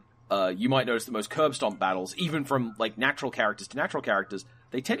to win. You might notice that most curb stomp battles, even from like natural characters to natural characters,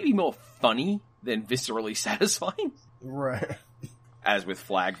 they tend to be more funny than viscerally satisfying. Right. As with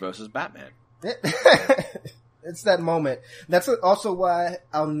Flag versus Batman. It's that moment. That's also why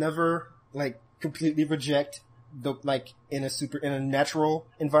I'll never, like, completely reject in a natural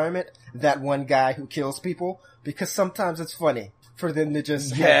environment, that one guy who kills people, because sometimes it's funny for them to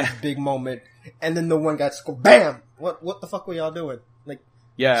just have this big moment, and then the one guy just go, BAM! What the fuck were y'all doing? Like,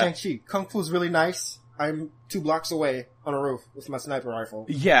 Shang-Chi, Kung Fu's really nice. I'm 2 blocks away on a roof with my sniper rifle.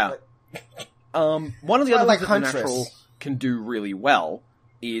 Yeah. One of the other things that the Natural can do really well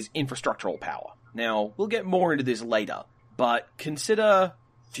is infrastructural power. Now, we'll get more into this later, but consider,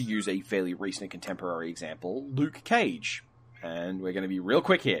 to use a fairly recent and contemporary example, Luke Cage. And we're going to be real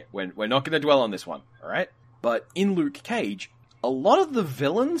quick here. We're not going to dwell on this one, alright? But in Luke Cage, a lot of the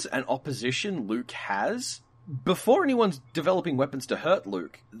villains and opposition Luke has, before anyone's developing weapons to hurt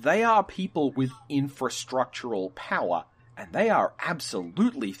Luke, they are people with infrastructural power, and they are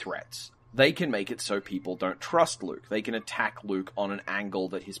absolutely threats. They can make it so people don't trust Luke. They can attack Luke on an angle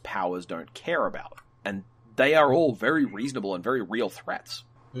that his powers don't care about. And they are all very reasonable and very real threats.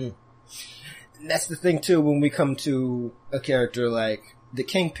 Mm. That's the thing, too, when we come to a character like the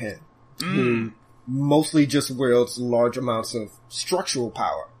Kingpin, who mostly just wields large amounts of structural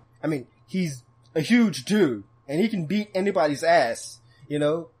power. I mean, he's a huge dude, and he can beat anybody's ass, you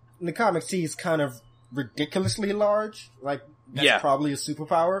know? In the comics, he's kind of ridiculously large, like, that's probably a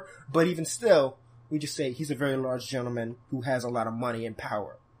superpower, but even still, we just say he's a very large gentleman who has a lot of money and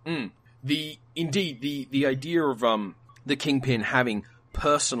power. The idea of the Kingpin having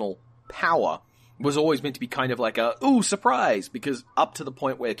personal power was always meant to be kind of like a, ooh, surprise, because up to the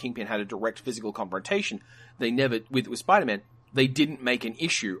point where Kingpin had a direct physical confrontation, they never, with Spider-Man, they didn't make an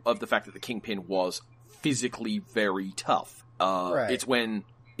issue of the fact that the Kingpin was physically very tough. Right. It's when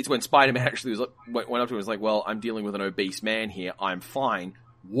Spider-Man actually went up to him and was like, well, I'm dealing with an obese man here, I'm fine.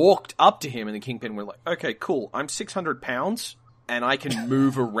 Walked up to him and the Kingpin went like, okay, cool, I'm 600 pounds and I can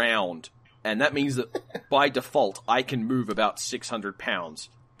move around. And that means that by default, I can move about 600 pounds.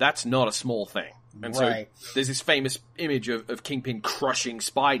 That's not a small thing. And so there's this famous image of Kingpin crushing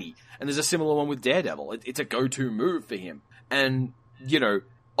Spidey. And there's a similar one with Daredevil. It's a go-to move for him. And, you know,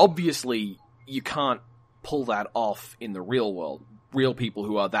 obviously you can't pull that off in the real world. Real people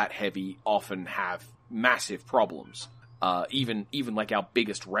who are that heavy often have massive problems. Even like our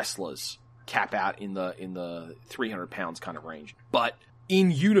biggest wrestlers cap out in the 300 pounds kind of range. But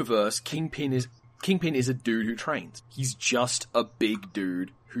in universe, Kingpin is a dude who trains. He's just a big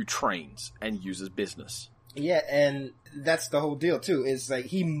dude who trains and uses business. Yeah, and that's the whole deal too, is like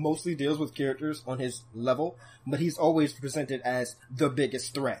he mostly deals with characters on his level, but he's always presented as the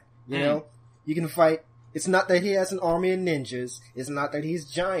biggest threat. You know? You can fight. It's not that he has an army of ninjas. It's not that he's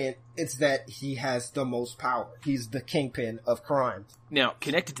giant. It's that he has the most power. He's the Kingpin of crime. Now,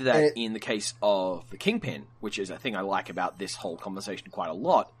 connected to that, in the case of the Kingpin, which is a thing I like about this whole conversation quite a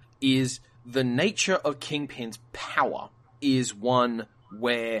lot, is the nature of Kingpin's power is one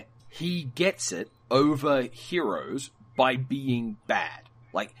where he gets it over heroes by being bad.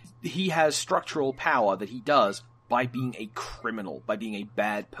 Like, he has structural power that he does by being a criminal, by being a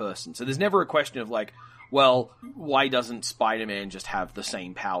bad person. So there's never a question of like, well, why doesn't Spider-Man just have the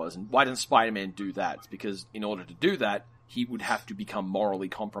same powers? And why doesn't Spider-Man do that? It's because in order to do that, he would have to become morally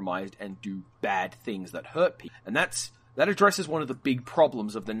compromised and do bad things that hurt people. And that addresses one of the big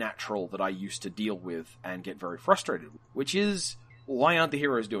problems of the Natural that I used to deal with and get very frustrated with, which is, why aren't the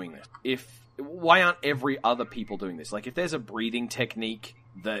heroes doing this? Why aren't every other people doing this? Like, if there's a breathing technique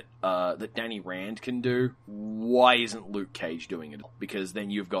that Danny Rand can do, why isn't Luke Cage doing it? Because then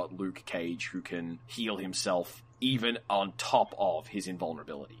you've got Luke Cage who can heal himself even on top of his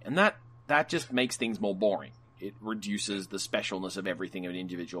invulnerability. And that just makes things more boring. It reduces the specialness of everything of an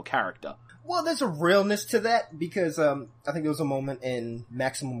individual character. Well, there's a realness to that, because I think there was a moment in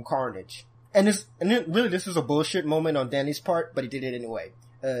Maximum Carnage. And really this was a bullshit moment on Danny's part, but he did it anyway.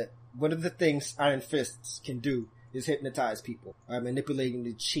 One of the things Iron Fists can do is hypnotize people, manipulating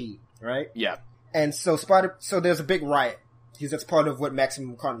the chi, right? Yeah. And so there's a big riot, because that's part of what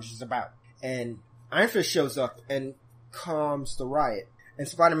Maximum Carnage is about. And Iron Fist shows up and calms the riot. And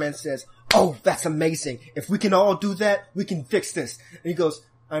Spider-Man says, oh, that's amazing. If we can all do that, we can fix this. And he goes,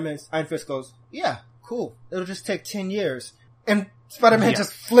 Iron Fist goes, yeah, cool. It'll just take 10 years. And Spider-Man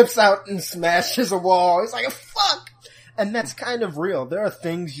just flips out and smashes a wall. He's like, fuck! And that's kind of real. There are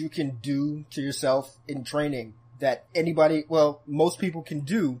things you can do to yourself in training that most people can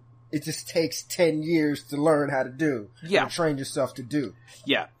do. It just takes 10 years to learn how to do. Yeah. To train yourself to do.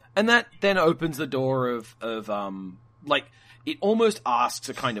 Yeah. And that then opens the door of it almost asks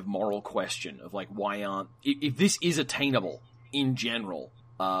a kind of moral question of like, why aren't, if this is attainable in general,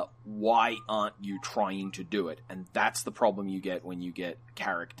 why aren't you trying to do it? And that's the problem you get when you get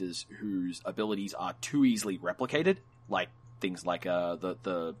characters whose abilities are too easily replicated, like things like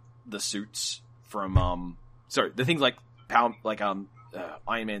the suits from the things like Iron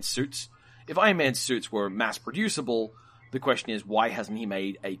Man's suits. If Iron Man's suits were mass producible, the question is, why hasn't he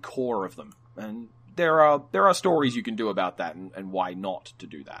made a core of them? And there are stories you can do about that, and why not to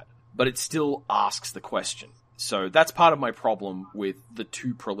do that. But it still asks the question. So that's part of my problem with the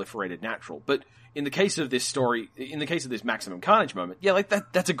too proliferated natural. But in the case of this story, in the case of this Maximum Carnage moment, yeah, like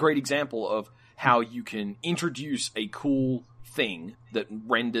that's a great example of how you can introduce a cool thing that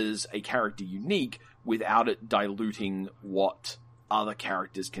renders a character unique without it diluting what other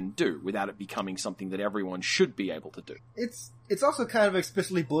characters can do, without it becoming something that everyone should be able to do. It's also kind of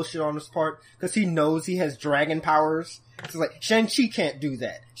explicitly bullshit on his part, because he knows he has dragon powers. It's like, Shang-Chi can't do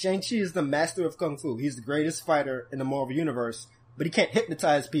that. Shang-Chi is the master of Kung Fu. He's the greatest fighter in the Marvel Universe, but he can't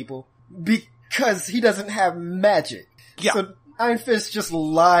hypnotize people because he doesn't have magic. Yeah. So Iron Fist just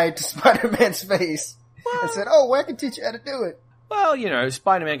lied to Spider-Man's face and said, oh, well, I can teach you how to do it. Well,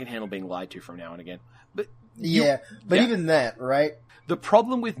 Spider-Man can handle being lied to from now and again. But even that, right? The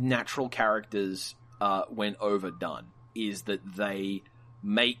problem with natural characters, when overdone, is that they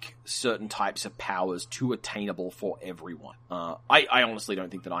make certain types of powers too attainable for everyone. I honestly don't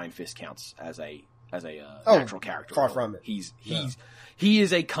think that Iron Fist counts as a natural character. Far from it. He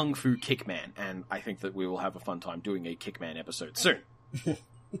is a kung fu kickman, and I think that we will have a fun time doing a kickman episode soon.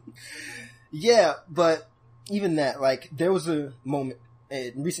 Yeah, but even that, like, there was a moment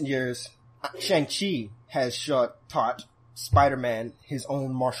in recent years, Shang-Chi has taught Spider-Man his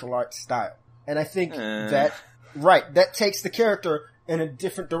own martial arts style. And I think that takes the character in a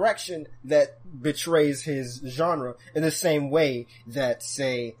different direction that betrays his genre in the same way that,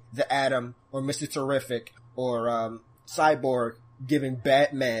 say, the Atom or Mr. Terrific or Cyborg giving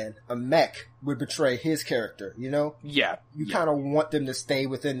Batman a mech would betray his character, you know? Yeah. You kind of want them to stay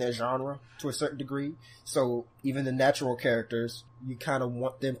within their genre to a certain degree. So even the natural characters, you kind of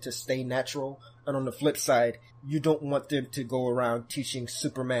want them to stay natural. And on the flip side, you don't want them to go around teaching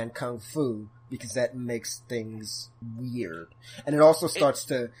Superman Kung Fu, because that makes things weird. And it also starts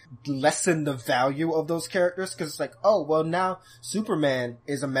to lessen the value of those characters, because it's like, oh, well, now Superman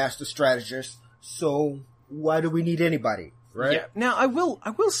is a master strategist, so why do we need anybody, right? Yeah. Now, I will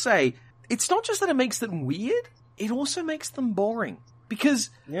say, it's not just that it makes them weird, it also makes them boring. Because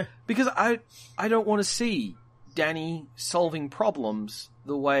I don't want to see Danny solving problems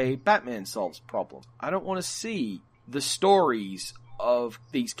the way Batman solves problems. I don't want to see the stories of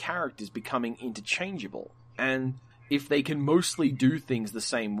these characters becoming interchangeable. And if they can mostly do things the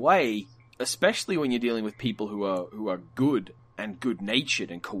same way, especially when you're dealing with people who are good and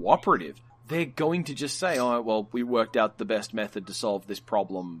good-natured and cooperative, they're going to just say, oh, well, we worked out the best method to solve this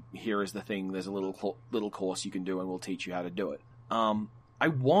problem. Here is the thing. There's a little course you can do, and we'll teach you how to do it. I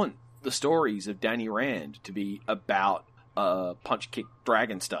want the stories of Danny Rand to be about punch-kick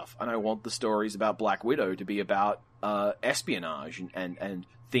dragon stuff, and I want the stories about Black Widow to be about espionage and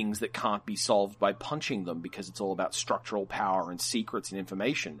things that can't be solved by punching them, because it's all about structural power and secrets and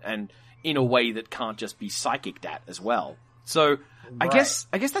information, and in a way that can't just be psychic at as well. So I guess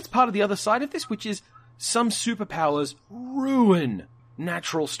that's part of the other side of this, which is some superpowers ruin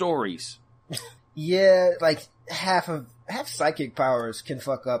natural stories. Yeah, like half psychic powers can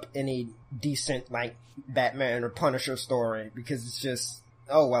fuck up any decent, like, Batman or Punisher story, because it's just,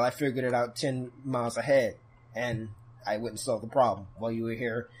 oh, well, I figured it out 10 miles ahead, and I wouldn't solve the problem while you were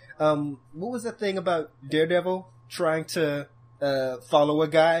here. What was that thing about Daredevil trying to follow a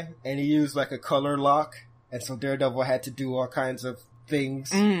guy, and he used, like, a color lock, and so Daredevil had to do all kinds of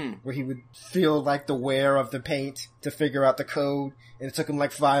things where he would feel like the wear of the paint to figure out the code, and it took him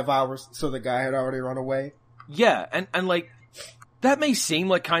like 5 hours, so the guy had already run away. Yeah, and like, that may seem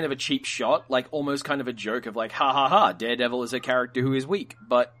like kind of a cheap shot, like almost kind of a joke of like, ha ha ha, Daredevil is a character who is weak,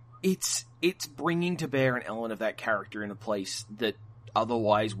 but it's bringing to bear an element of that character in a place that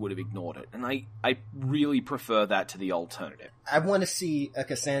otherwise would have ignored it, and I really prefer that to the alternative. I want to see a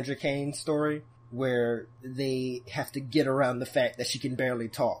Cassandra Cain story where they have to get around the fact that she can barely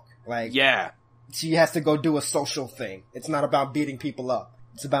talk. Like, yeah, she has to go do a social thing. It's not about beating people up.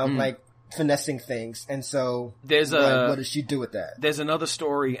 It's about like finessing things. And so what does she do with that? There's another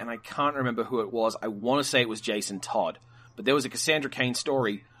story, and I can't remember who it was. I want to say it was Jason Todd, but there was a Cassandra Cain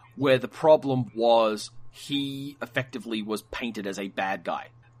story where the problem was he effectively was painted as a bad guy,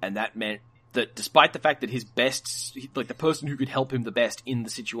 and that meant that despite the fact that his best, like the person who could help him the best in the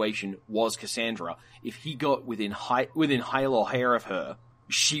situation was Cassandra, if he got within hail or hair of her,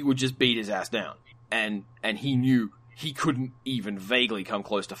 she would just beat his ass down. And he knew he couldn't even vaguely come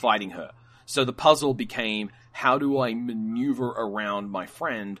close to fighting her. So the puzzle became, how do I maneuver around my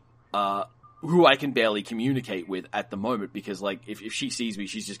friend, who I can barely communicate with at the moment, because, like, if she sees me,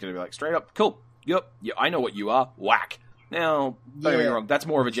 she's just gonna be like, straight up, cool, yep, yeah, I know what you are, whack. Now, don't get me wrong, that's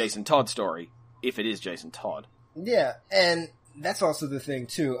more of a Jason Todd story, if it is Jason Todd. Yeah, and that's also the thing,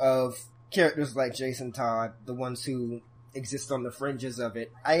 too, of characters like Jason Todd, the ones who exist on the fringes of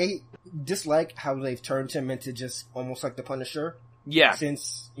it. I dislike how they've turned him into just almost like the Punisher. Yeah.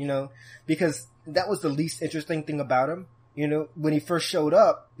 Since, because that was the least interesting thing about him. When he first showed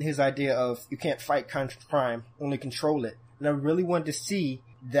up, his idea of you can't fight crime, only control it. And I really wanted to see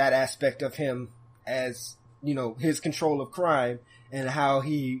that aspect of him as, his control of crime and how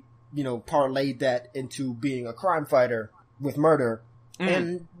he, parlayed that into being a crime fighter with murder.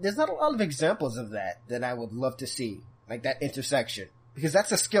 And there's not a lot of examples of that I would love to see, like that intersection. Because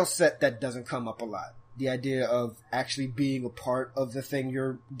that's a skill set that doesn't come up a lot. The idea of actually being a part of the thing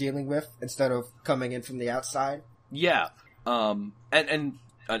you're dealing with instead of coming in from the outside. Yeah. And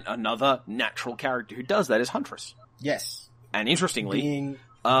another natural character who does that is Huntress. Yes. And interestingly,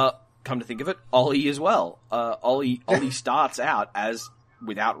 come to think of it, Ollie as well. Ollie starts out as,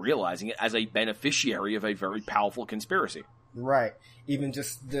 without realizing it, as a beneficiary of a very powerful conspiracy. Right. Even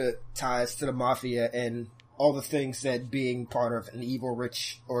just the ties to the mafia and all the things that being part of an evil,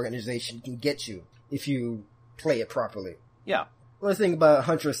 rich organization can get you if you play it properly. Yeah. One thing about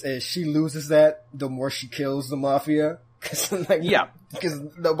Huntress is she loses that the more she kills the mafia. Because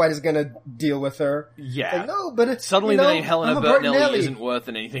nobody's gonna deal with her. Yeah. Like, no, but it's... Suddenly the name Helena Bertinelli isn't worth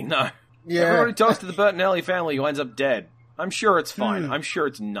anything, no. Yeah. Everybody talks to the Bertinelli family who ends up dead. I'm sure it's fine. I'm sure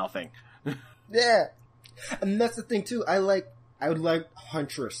it's nothing. Yeah. And that's the thing, too. I would like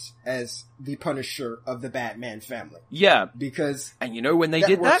Huntress as the Punisher of the Batman family. Yeah. Because... And you know when they that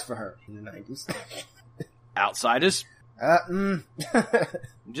did works that? for her in the 90s. Outsiders. I'm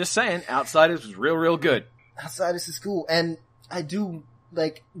just saying, Outsiders was real, real good. Outsiders is cool. And I do,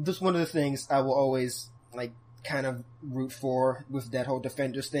 this one of the things I will always, kind of root for with that whole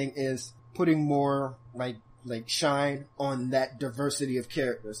Defenders thing is putting more, shine on that diversity of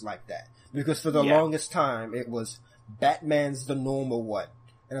characters like that. Because for the longest time, it was Batman's the normal one.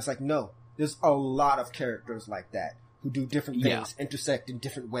 And it's like, no, there's a lot of characters like that who do different things, intersect in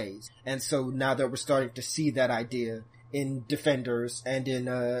different ways. And so now that we're starting to see that idea in Defenders and in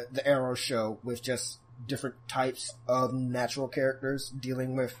the Arrow show with just different types of natural characters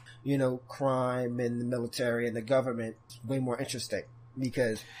dealing with, crime and the military and the government, way more interesting.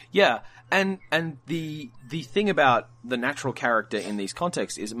 Because and the thing about the natural character in these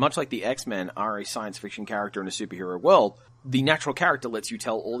contexts is, much like the X-Men are a science fiction character in a superhero world, the natural character lets you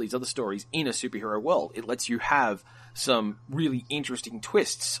tell all these other stories in a superhero world. It lets you have some really interesting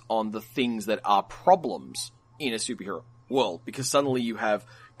twists on the things that are problems in a superhero world, because suddenly you have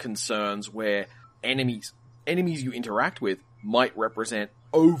concerns where enemies you interact with might represent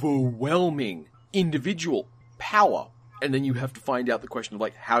overwhelming individual power. And then you have to find out the question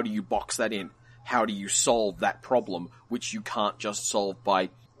of, how do you box that in? How do you solve that problem, which you can't just solve by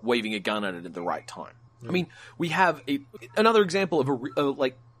waving a gun at it at the right time? Mm. I mean, we have another example of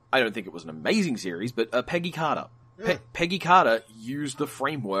I don't think it was an amazing series, but Peggy Carter. Yeah. Peggy Carter used the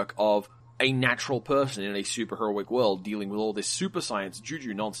framework of a natural person in a superheroic world dealing with all this super science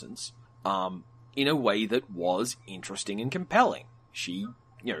juju nonsense, in a way that was interesting and compelling. She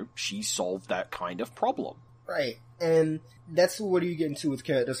solved that kind of problem. Right. And that's what you get into with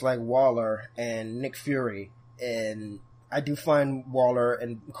characters like Waller and Nick Fury. And I do find Waller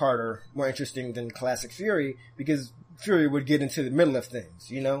and Carter more interesting than classic Fury, because Fury would get into the middle of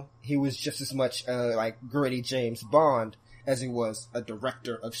things, He was just as much gritty James Bond as he was a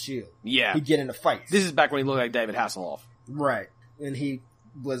director of S.H.I.E.L.D. Yeah. He'd get into fights. This is back when he looked like David Hasselhoff. Right. And he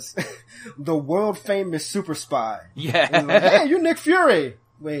was the world-famous super spy. Yeah. Hey, you're Nick Fury!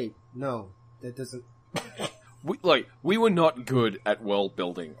 Wait, no. That doesn't... We were not good at world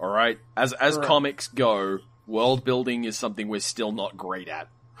building, alright? As right. Comics go, world building is something we're still not great at.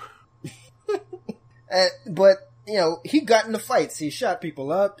 But, he got into fights. He shot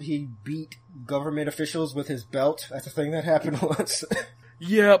people up. He beat government officials with his belt. That's a thing that happened once.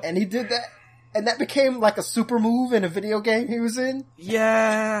 Yep. And he did that. And that became like a super move in a video game he was in.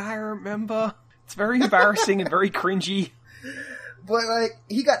 Yeah, I remember. It's very embarrassing and very cringy. But,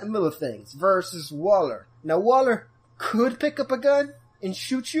 he got in the middle of things versus Waller. Now, Waller could pick up a gun and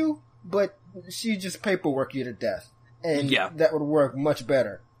shoot you, but she just paperwork you to death. And that would work much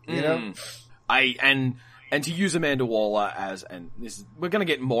better, you know? And to use Amanda Waller we're gonna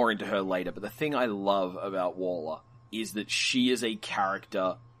get more into her later, but the thing I love about Waller is that she is a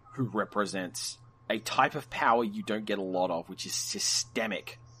character who represents a type of power you don't get a lot of, which is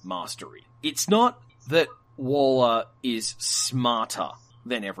systemic mastery. It's not that Waller is smarter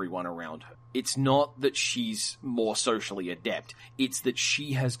than everyone around her. It's not that she's more socially adept. It's that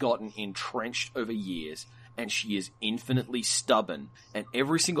she has gotten entrenched over years, and she is infinitely stubborn, and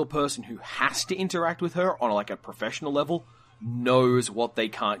every single person who has to interact with her on like a professional level knows what they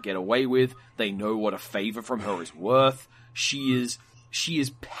can't get away with. They know what a favor from her is worth. She is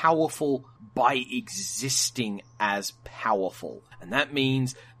powerful by existing as powerful. And that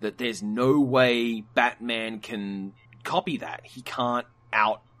means that there's no way Batman can copy that. He can't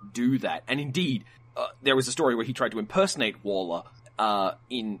outdo that. And indeed, there was a story where he tried to impersonate Waller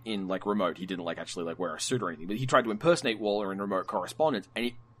in like remote. He didn't like actually like wear a suit or anything, but he tried to impersonate Waller in remote correspondence, and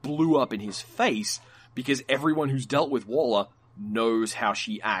it blew up in his face because everyone who's dealt with Waller knows how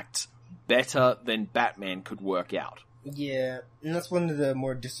she acts better than Batman could work out. Yeah, and that's one of the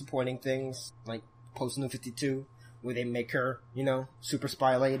more disappointing things, like post-New 52, where they make her, you know, super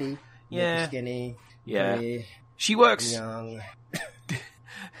spy lady. Yeah. Skinny. Yeah. Pretty, she works. young.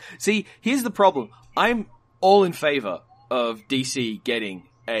 See, here's the problem. I'm all in favor of DC getting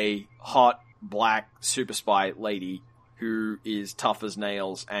a hot, black super spy lady who is tough as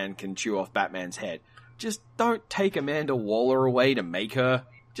nails and can chew off Batman's head. Just don't take Amanda Waller away to make her.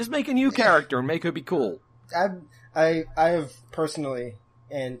 Just make a new character and make her be cool. I have personally,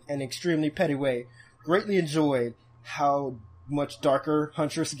 in an extremely petty way, greatly enjoyed how much darker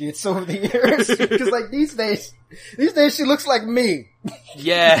Huntress gets over the years. Because, like, these days she looks like me.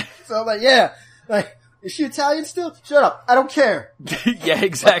 Yeah. So I'm like, yeah. Like, is she Italian still? Shut up. I don't care. Yeah,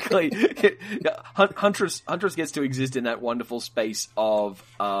 exactly. Huntress gets to exist in that wonderful space of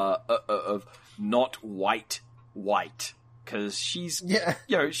not white. Cause she's,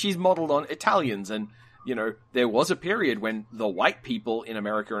 she's modeled on Italians, and, there was a period when the white people in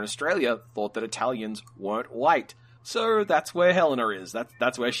America and Australia thought that Italians weren't white. So that's where Helena is.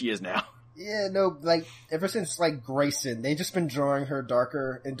 That's where she is now. Yeah, no, like, ever since, like, Grayson, they just been drawing her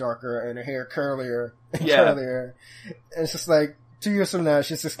darker and darker, and her hair curlier and curlier. And it's just like, 2 years from now,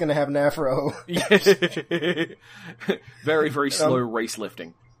 she's just gonna have an afro. Very, very slow race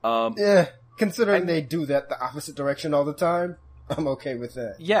lifting. Yeah, considering they do that the opposite direction all the time, I'm okay with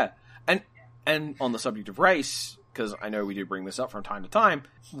that. Yeah, and on the subject of race, because I know we do bring this up from time to time,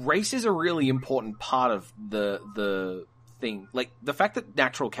 race is a really important part of the thing. Like, the fact that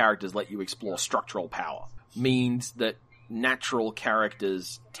natural characters let you explore structural power means that natural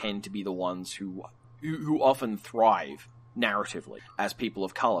characters tend to be the ones who often thrive narratively as people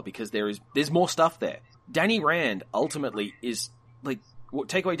of color, because there's more stuff there. Danny Rand ultimately is, like,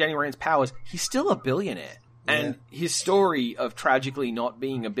 take away Danny Rand's powers, he's still a billionaire. Yeah. And his story of tragically not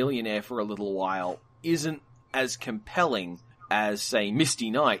being a billionaire for a little while isn't as compelling as, say,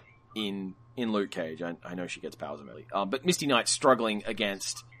 Misty Knight in Luke Cage. I know she gets powers immediately. But Misty Knight struggling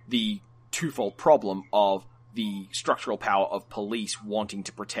against the twofold problem of the structural power of police wanting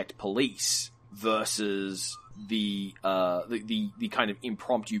to protect police versus the kind of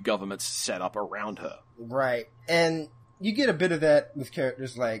impromptu governments set up around her. Right. And you get a bit of that with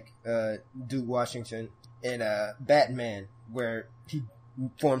characters like Duke Washington in Batman, where he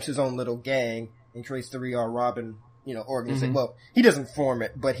forms his own little gang and creates the Real Robin, organization. Mm-hmm. Well, he doesn't form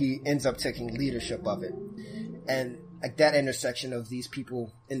it, but he ends up taking leadership of it. And like that intersection of these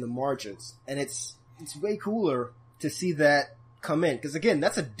people in the margins. And it's way cooler to see that come in. Because again,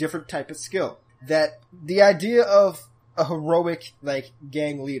 that's a different type of skill. That the idea of a heroic, like,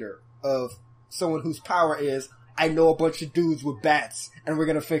 gang leader, of someone whose power is, I know a bunch of dudes with bats and we're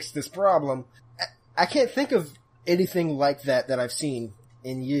gonna fix this problem. I can't think of anything like that I've seen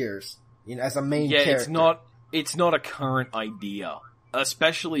in years, as a main character. Yeah, it's not a current idea,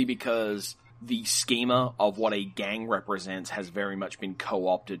 especially because the schema of what a gang represents has very much been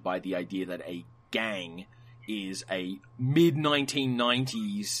co-opted by the idea that a gang is a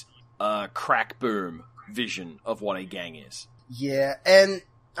mid-1990s crack boom vision of what a gang is. Yeah, and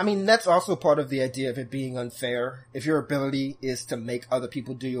I mean, that's also part of the idea of it being unfair. If your ability is to make other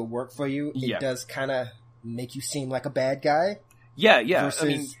people do your work for you, it does kind of make you seem like a bad guy. Yeah.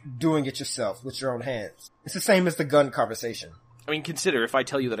 Versus doing it yourself with your own hands. It's the same as the gun conversation. I mean, consider if I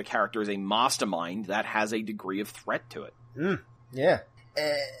tell you that a character is a mastermind, that has a degree of threat to it. Yeah.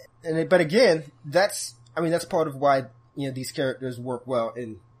 But again, that's part of why, these characters work well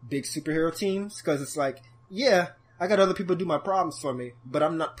in big superhero teams, because it's like, I got other people do my problems for me, but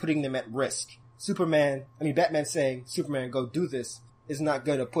I'm not putting them at risk. Batman saying, Superman, go do this, is not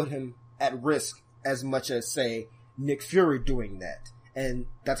going to put him at risk as much as, say, Nick Fury doing that. And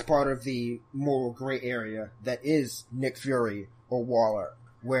that's part of the moral gray area that is Nick Fury or Waller,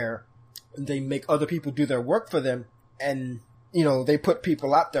 where they make other people do their work for them, and, you know, they put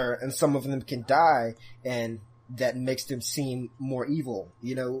people out there, and some of them can die, and that makes them seem more evil.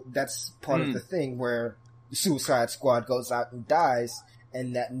 You know, that's part of the thing where the Suicide Squad goes out and dies,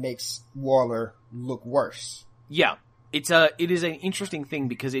 and that makes Waller look worse. Yeah. It is an interesting thing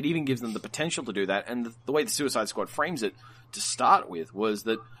because it even gives them the potential to do that, and the way the Suicide Squad frames it to start with was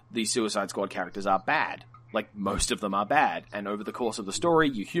that the Suicide Squad characters are bad. Like, most of them are bad, and over the course of the story,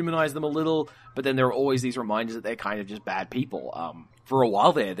 you humanize them a little, but then there are always these reminders that they're kind of just bad people. For a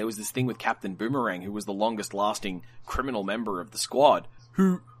while there was this thing with Captain Boomerang, who was the longest-lasting criminal member of the squad,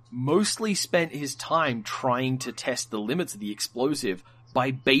 who mostly spent his time trying to test the limits of the explosive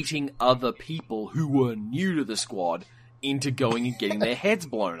by baiting other people who were new to the squad into going and getting their heads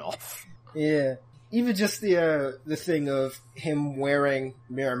blown off. Yeah. Even just the thing of him wearing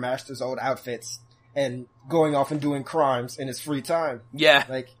Mirror Master's old outfits and going off and doing crimes in his free time. Yeah.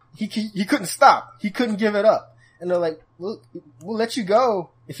 Like, he couldn't stop. He couldn't give it up. And they're like, we'll let you go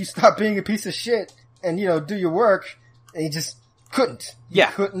if you stop being a piece of shit and, you know, do your work. And he just couldn't. He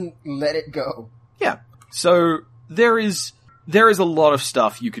couldn't let it go. Yeah. So there is a lot of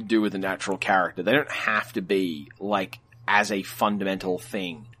stuff you could do with a natural character. They don't have to be, like, as a fundamental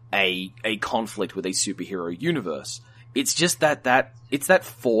thing, a conflict with a superhero universe. It's just it's that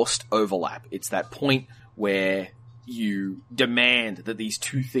forced overlap. It's that point where you demand that these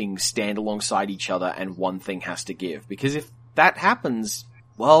two things stand alongside each other and one thing has to give. Because if that happens,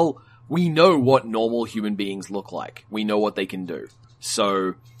 well, we know what normal human beings look like. We know what they can do.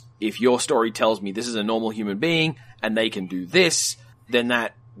 So if your story tells me this is a normal human being and they can do this, then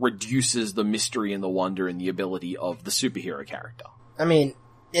that reduces the mystery and the wonder and the ability of the superhero character. I mean,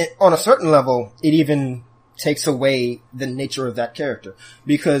 on a certain level, it even takes away the nature of that character.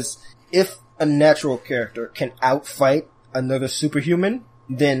 Because if a natural character can outfight another superhuman,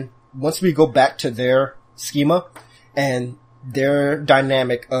 then once we go back to their schema and their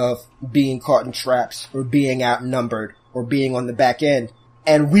dynamic of being caught in traps or being outnumbered or being on the back end,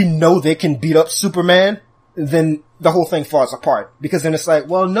 and we know they can beat up Superman, then the whole thing falls apart. Because then it's like,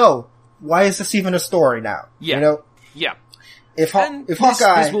 well, no, why is this even a story now? Yeah. You know? Yeah. If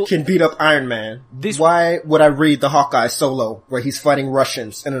Hawkeye can beat up Iron Man, why would I read the Hawkeye solo where he's fighting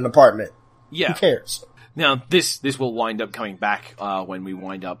Russians in an apartment? Yeah. Who cares? Now, this will wind up coming back when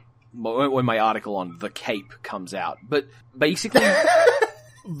my article on The Cape comes out. But basically,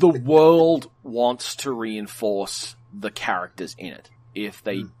 the world wants to reinforce the characters in it.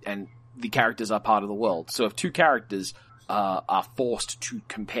 And the characters are part of the world. So if two characters are forced to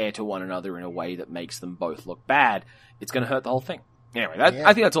compare to one another in a way that makes them both look bad, it's going to hurt the whole thing. Anyway,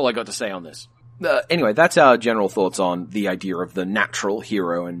 I think that's all I got to say on this. Anyway, that's our general thoughts on the idea of the natural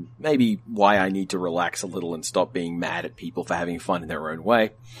hero and maybe why I need to relax a little and stop being mad at people for having fun in their own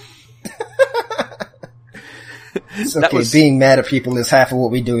way. It's okay, being mad at people is half of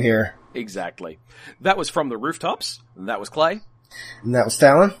what we do here. Exactly. That was From the Rooftops. That was Clay. And that was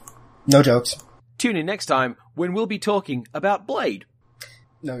Talon. No jokes. Tune in next time when we'll be talking about Blade.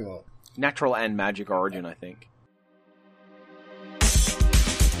 No, you won't. Natural and magic origin, I think.